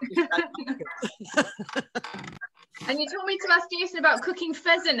 but And you told me to ask Jason about cooking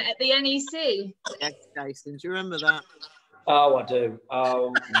pheasant at the NEC. Yes, Jason, do you remember that? Oh, I do.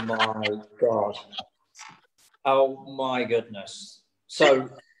 Oh my God. Oh my goodness. So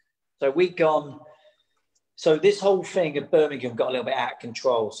we'd gone. So this whole thing of Birmingham got a little bit out of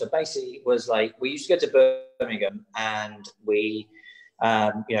control. So basically, it was like we used to go to Birmingham, and we,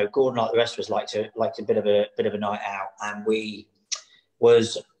 Gordon, like the rest of us, liked a bit of a night out, and we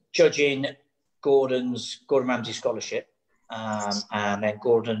was judging Gordon Ramsay scholarship, and then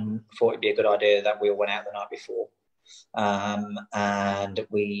Gordon thought it'd be a good idea that we all went out the night before, and I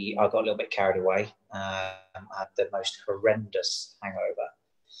got a little bit carried away. I had the most horrendous hangover.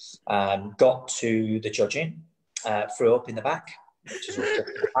 Got to the judging, threw up in the back, which is also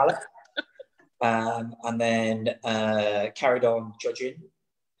the palate, and then carried on judging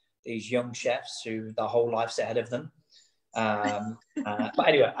these young chefs who their whole life's ahead of them. But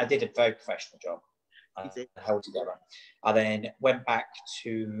anyway, I did a very professional job. Held together. I then went back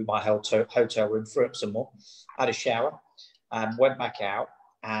to my hotel room, threw up some more, had a shower, went back out,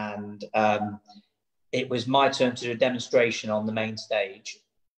 and it was my turn to do a demonstration on the main stage.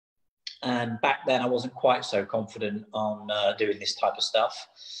 And back then, I wasn't quite so confident on doing this type of stuff,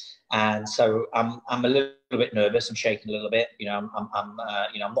 and so I'm a little bit nervous. I'm shaking a little bit. I'm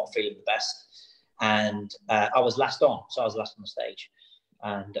not feeling the best. And I was last on, so I was last on the stage,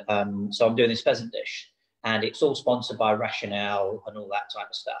 and so I'm doing this pheasant dish, and it's all sponsored by Rationale and all that type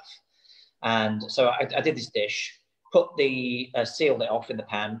of stuff. And so I did this dish, sealed it off in the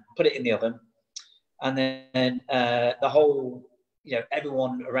pan, put it in the oven, and then the whole.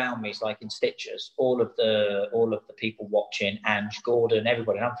 Everyone around me is like in stitches. All of the people watching, Ange, Gordon,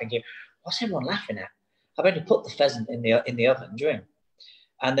 everybody. And I'm thinking, what's everyone laughing at? I've only put the pheasant in the oven, during.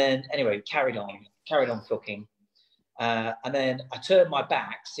 And then anyway, carried on cooking. And then I turned my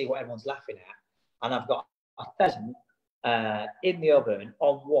back, see what everyone's laughing at, and I've got a pheasant in the oven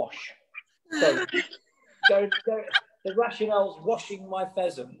on wash. So the Rationale's washing my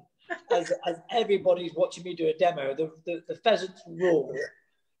pheasant. As everybody's watching me do a demo, the pheasant's raw.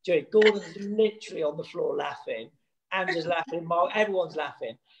 Gordon's literally on the floor laughing, Angela's laughing, everyone's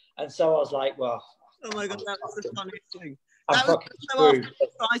laughing, and so I was like, "Well, oh my God, that was the funniest thing." That was so after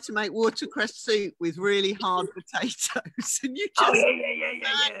I tried to make watercress soup with really hard potatoes, and you just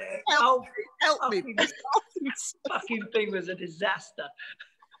help me. This fucking thing was a disaster.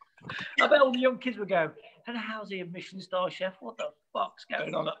 I bet all the young kids were going, and how's he a Michelin-starred chef? What the fuck's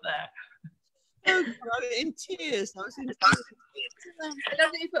going on up there? Oh, God, in tears. I was in tears. I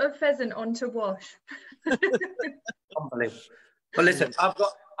love that you put a pheasant on to wash. Unbelievable. But listen, I've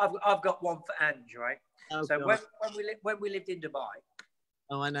got one for Ange, right? Oh, so God. when we lived in Dubai,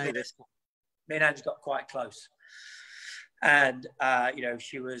 I know this. me and Ange got quite close. And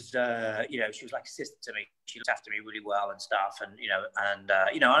she was like a sister to me. She looked after me really well and stuff. And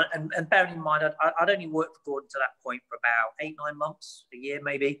bearing in mind, I'd only worked for Gordon to that point for about 8-9 months, a year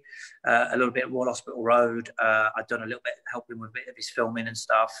maybe. A little bit at Royal Hospital Road. I'd done a little bit helping with a bit of his filming and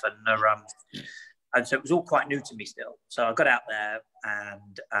stuff. And so it was all quite new to me still. So I got out there,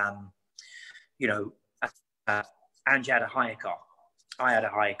 and Ange had a hire car. I had a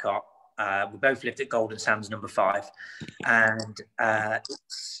hire car. We both lived at Golden Sands number 5. And,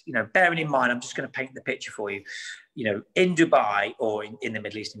 you know, bearing in mind, I'm just going to paint the picture for you. You know, in Dubai or in the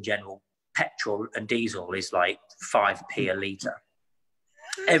Middle East in general, petrol and diesel is like 5p a litre.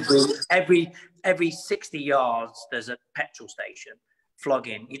 Every 60 yards, there's a petrol station. Plug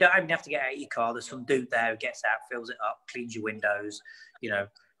in. You don't even have to get out of your car. There's some dude there who gets out, fills it up, cleans your windows, you know,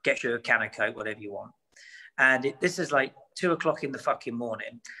 gets you a can of Coke, whatever you want. And this is like 2 o'clock in the fucking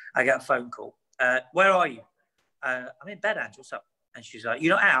morning. I get a phone call. Where are you? I'm in bed, Ange. What's up? And she's like,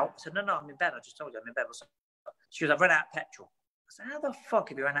 you're not out? I said, no, I'm in bed. I just told you I'm in bed. What's up? She goes, I've run out of petrol. I said, how the fuck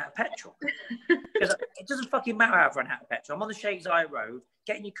have you run out of petrol? Because it doesn't fucking matter how I've run out of petrol. I'm on the Shades Eye Road.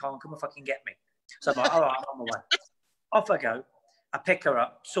 Get in your car and come and fucking get me. So I'm like, all right, I'm on my way. Off I go. I pick her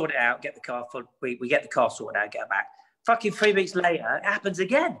up, sort it out, get the car full. We get the car sorted out, get her back. Fucking 3 weeks later, it happens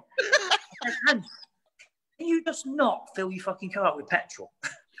again. And can you just not fill your fucking car up with petrol?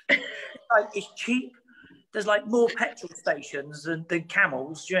 Like, it's cheap. There's like more petrol stations than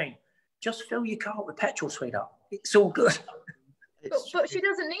Camels. Jane, just fill your car up with petrol, sweetheart. It's all good. But she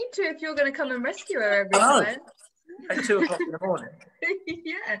doesn't need to if you're going to come and rescue her every time. At 2 o'clock in the morning.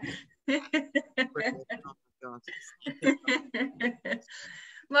 Yeah.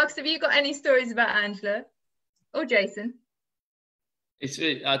 Marcus, have you got any stories about Angela or Jason? It's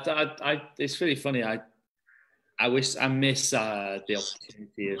really funny. I miss the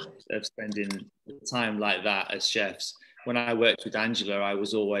opportunity of spending time like that as chefs. When I worked with Angela, I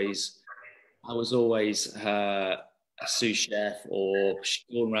was always her sous chef or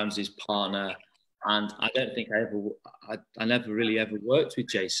Gordon Ramsay's partner, and I don't think I never really ever worked with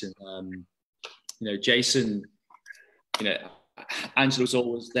Jason. You know, Jason, you know, Angela was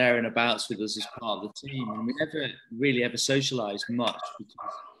always there and abouts with us as part of the team, and we never really ever socialised much because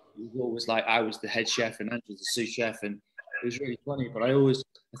it was always like I was the head chef and Angela was the sous chef, and it was really funny. But I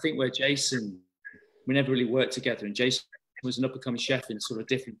think where Jason, we never really worked together, and Jason was an up-and-coming chef in sort of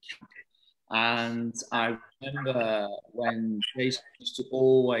different camp. And I remember when Jason used to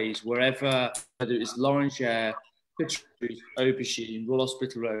always, wherever, whether it was L'Orangerie, Patrice, Aubergine, Royal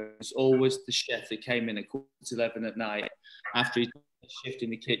Hospital Road, was always the chef that came in at 11:15 at night after he'd done a shift in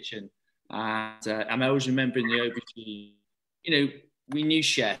the kitchen. And I always remember in the Aubergine, you know, we knew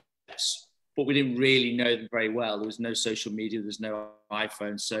chefs, but we didn't really know them very well. There was no social media, there was no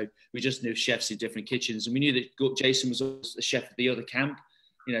iPhone, so we just knew chefs in different kitchens. And we knew that Jason was always the chef of the other camp,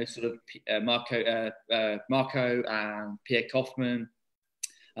 you know, sort of Marco and Pierre Kaufman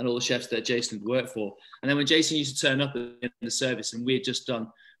and all the chefs that Jason had worked for. And then when Jason used to turn up in the service, and we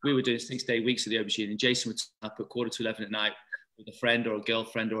were doing 6-day weeks of the Aubergine, and Jason would turn up at 11:15 at night with a friend or a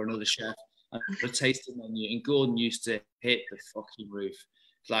girlfriend or another chef and a tasting menu, and Gordon used to hit the fucking roof.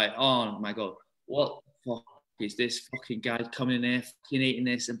 It's like, oh my God, what the fuck is this fucking guy coming in here, fucking eating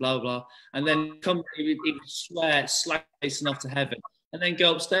this and blah, blah. And then he would swear, slag Jason off to heaven, and then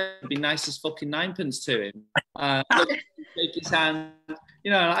go upstairs and be nice as fucking ninepence to him. Shake his hand,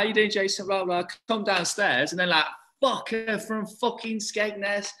 you know, how you doing, Jason, blah, blah. Come downstairs, and then like, fucker from fucking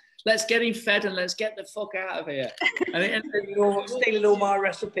Skegness, let's get him fed and let's get the fuck out of here. And stealing all my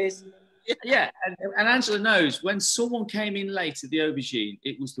recipes. Yeah, and Angela knows when someone came in late at the Aubergine,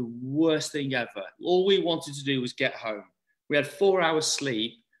 it was the worst thing ever. All we wanted to do was get home. We had 4 hours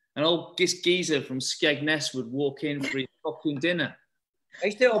sleep, and old geezer from Skegness would walk in for his fucking dinner. I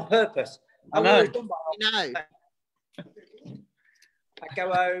used to do it on purpose. I know. I'd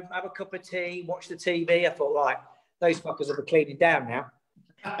go home, have a cup of tea, watch the TV. I thought, right, those fuckers will be cleaning down now.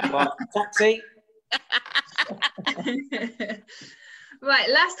 Right, taxi. Right,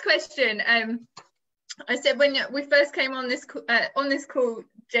 last question. I said when we first came on this call,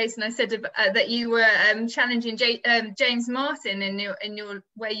 Jason, I said that you were challenging James Martin in your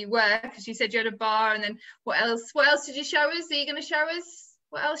where you were, because you said you had a bar, and then what else did you show us? Are you going to show us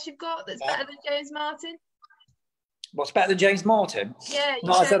what else you've got that's better than James Martin? What's better than James Martin? Yeah.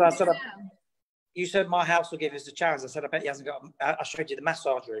 No, I said. You said my house will give us a challenge. I said I bet he hasn't got. I showed you the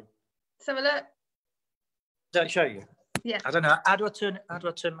massage room. Let's have a look. Don't show you. Yeah. I don't know. How do I turn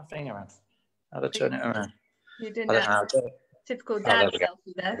my thing around? How do I turn it around? You're doing that typical dad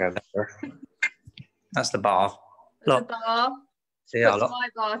selfie there. That's the bar. That's the bar. Yeah, puts my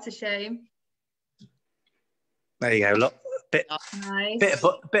bar to shame. There you go. Look, nice. Bit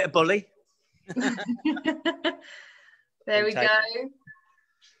of bully. There we go.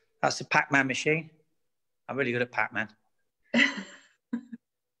 That's the Pac-Man machine. I'm really good at Pac-Man. And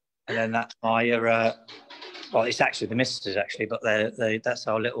then that's my well, it's actually the missus actually, but that's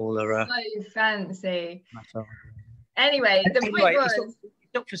our little so fancy. Anyway, the point was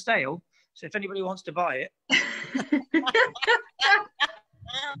it's up for sale, so if anybody wants to buy it.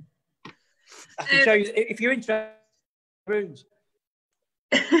 I can show you if you're interested. Rooms.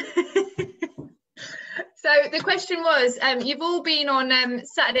 So the question was, you've all been on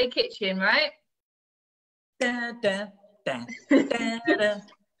Saturday Kitchen, right? Da, da, da, da, da,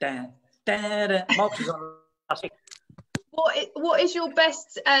 da, da, da. Mark was on last week. What is your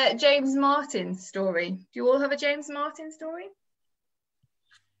best James Martin story? Do you all have a James Martin story?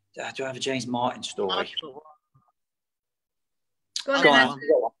 Do I have a James Martin story? Go on, then,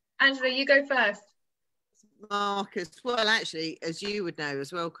 Angela, you go first. Marcus, well, actually, as you would know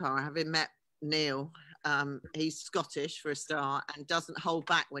as well, Cara, having met Neil, he's Scottish for a start and doesn't hold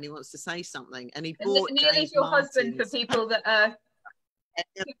back when he wants to say something. And he bought Neil James is your Martin's, husband for people that are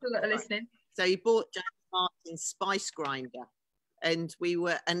listening. So he bought James Martin's spice grinder, and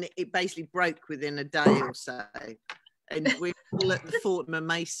it basically broke within a day or so. And we were all at the Fortnum and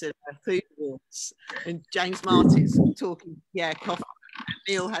Mason food awards, and James Martin's talking, coffee.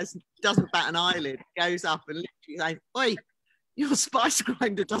 Neil doesn't bat an eyelid, goes up and literally saying, "Oi, your spice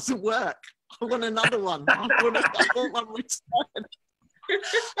grinder doesn't work. I want another one. I want one returned."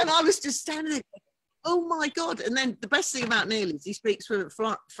 And I was just standing there, oh my God. And then the best thing about Neil is he speaks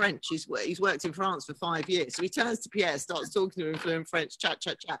French. He's worked in France for 5 years. So he turns to Pierre, starts talking to him in fluent French, chat.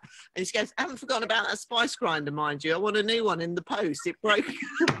 And he goes, "I haven't forgotten about that spice grinder, mind you. I want a new one in the post. It broke."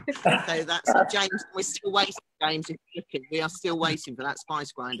 So that's James. We're still waiting, James. If you're looking, we are still waiting for that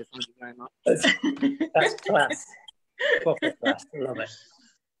spice grinder. Thank you very much. That's class. Proper class. I love it.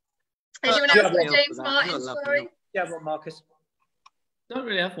 Anyone else have a James Martin story? Yeah, well, Marcus. Don't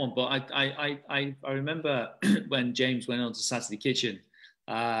really have one, but I remember when James went on to Saturday Kitchen,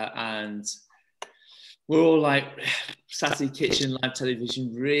 and we're all like, Saturday Kitchen, live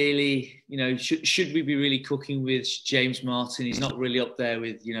television, really, should we be really cooking with James Martin? He's not really up there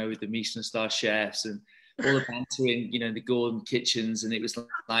with, with the Michelin-starred chefs and all the bantering, the Gordon kitchens. And it was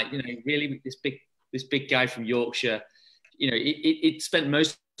like, really this big guy from Yorkshire, it spent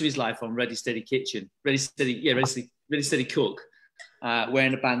most of his life on Ready Steady Kitchen, Ready Steady Cook.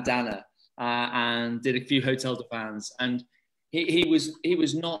 Wearing a bandana and did a few Hotel de Fans, and he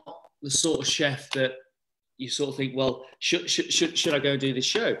was not the sort of chef that you sort of think, well, should I go and do this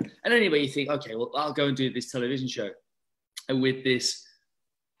show? And anyway, you think, okay, well, I'll go and do this television show, and with this,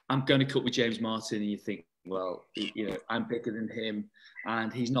 I'm going to cook with James Martin, and you think, well, I'm bigger than him,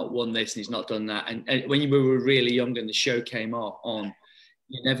 and he's not won this, and he's not done that, and when you were really young and the show came on,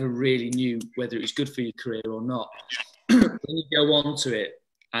 you never really knew whether it was good for your career or not. When you go on to it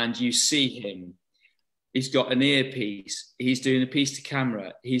and you see him, he's got an earpiece, he's doing a piece to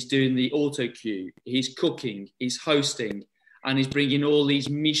camera, he's doing the auto cue, he's cooking, he's hosting, and he's bringing all these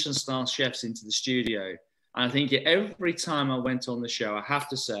Michelin-starred chefs into the studio. And I think every time I went on the show, I have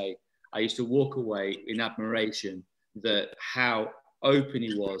to say, I used to walk away in admiration that how open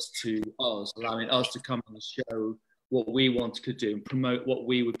he was to us, allowing us to come on the show what we wanted to do and promote what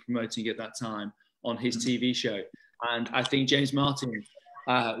we were promoting at that time on his TV show. And I think James Martin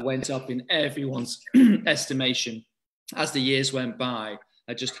went up in everyone's estimation as the years went by,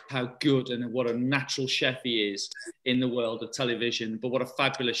 just how good and what a natural chef he is in the world of television, but what a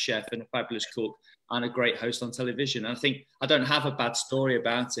fabulous chef and a fabulous cook and a great host on television. And I think I don't have a bad story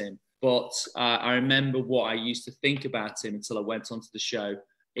about him, but I remember what I used to think about him until I went onto the show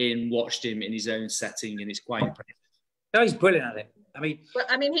and watched him in his own setting, and it's quite impressive. No, he's brilliant at it. I mean,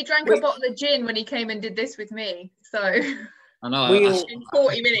 he drank a bottle of gin when he came and did this with me. So I know in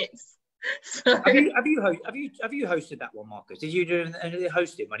 40 minutes. So. Have you hosted that one, Marcus? Did you do any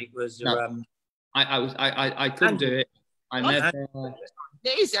hosting when it was? No. I couldn't do it. I never.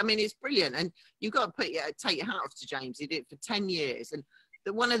 It is. I mean, it's brilliant, and you've got to take your hat off to James. He did it for 10 years, and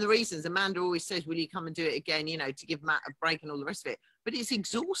one of the reasons Amanda always says, "Will you come and do it again?" To give Matt a break and all the rest of it. But it's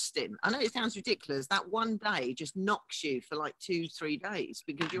exhausting. I know it sounds ridiculous. That one day just knocks you for like 2-3 days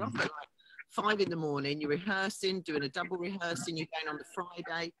because you're up at like 5 a.m. You're rehearsing, doing a double rehearsing. You're going on the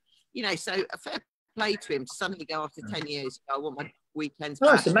Friday. So a fair play to him to suddenly go after 10 years. I want my weekends back.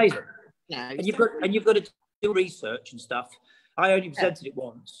 Oh, it's amazing. And you've got to do research and stuff. I only presented it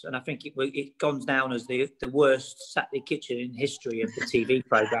once, and I think it goes down as the worst Saturday Kitchen in history of the TV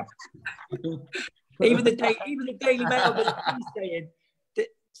program. Even the Daily Mail was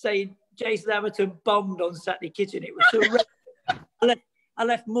saying Jason Atherton bombed on Saturday Kitchen. It was horrendous. I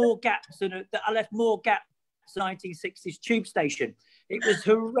left more gaps than 1960s tube station. It was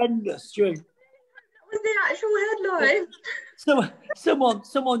horrendous, Drew. That was the actual headline.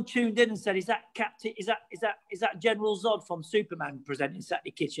 Someone tuned in and said, "Is that Captain? Is that General Zod from Superman presenting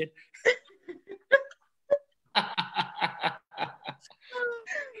Saturday Kitchen?"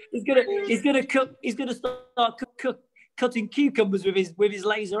 He's gonna start cutting cucumbers with his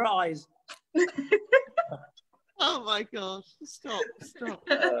laser eyes. Oh my gosh! Stop!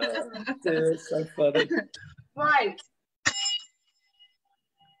 It's so funny. Right.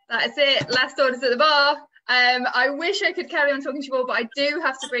 That's it. Last orders at the bar. I wish I could carry on talking to you all, but I do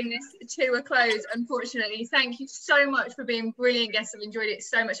have to bring this to a close, unfortunately. Thank you so much for being brilliant guests. I've enjoyed it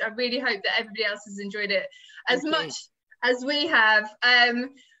so much. I really hope that everybody else has enjoyed it as much as we have.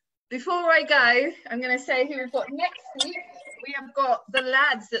 Before I go, I'm going to say who we've got next week. We have got the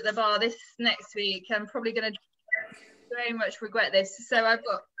lads at the bar this next week. I'm probably going to very much regret this. So I've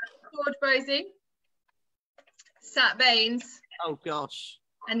got Claude Brosey, Sat Baines. Oh gosh.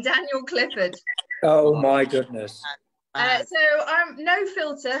 And Daniel Clifford. Oh my goodness. So no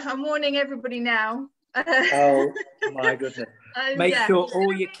filter. I'm warning everybody now. Oh my goodness. Make sure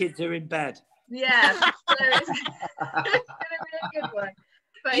all your kids are in bed. Yeah. So it's going to be a good one.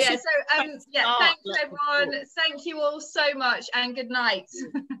 But yeah, so yeah, thanks everyone. Thank you all so much and good night.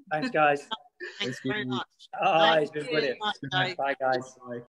 Thanks guys. Thanks very much. Oh, it's been brilliant. Bye guys. Bye.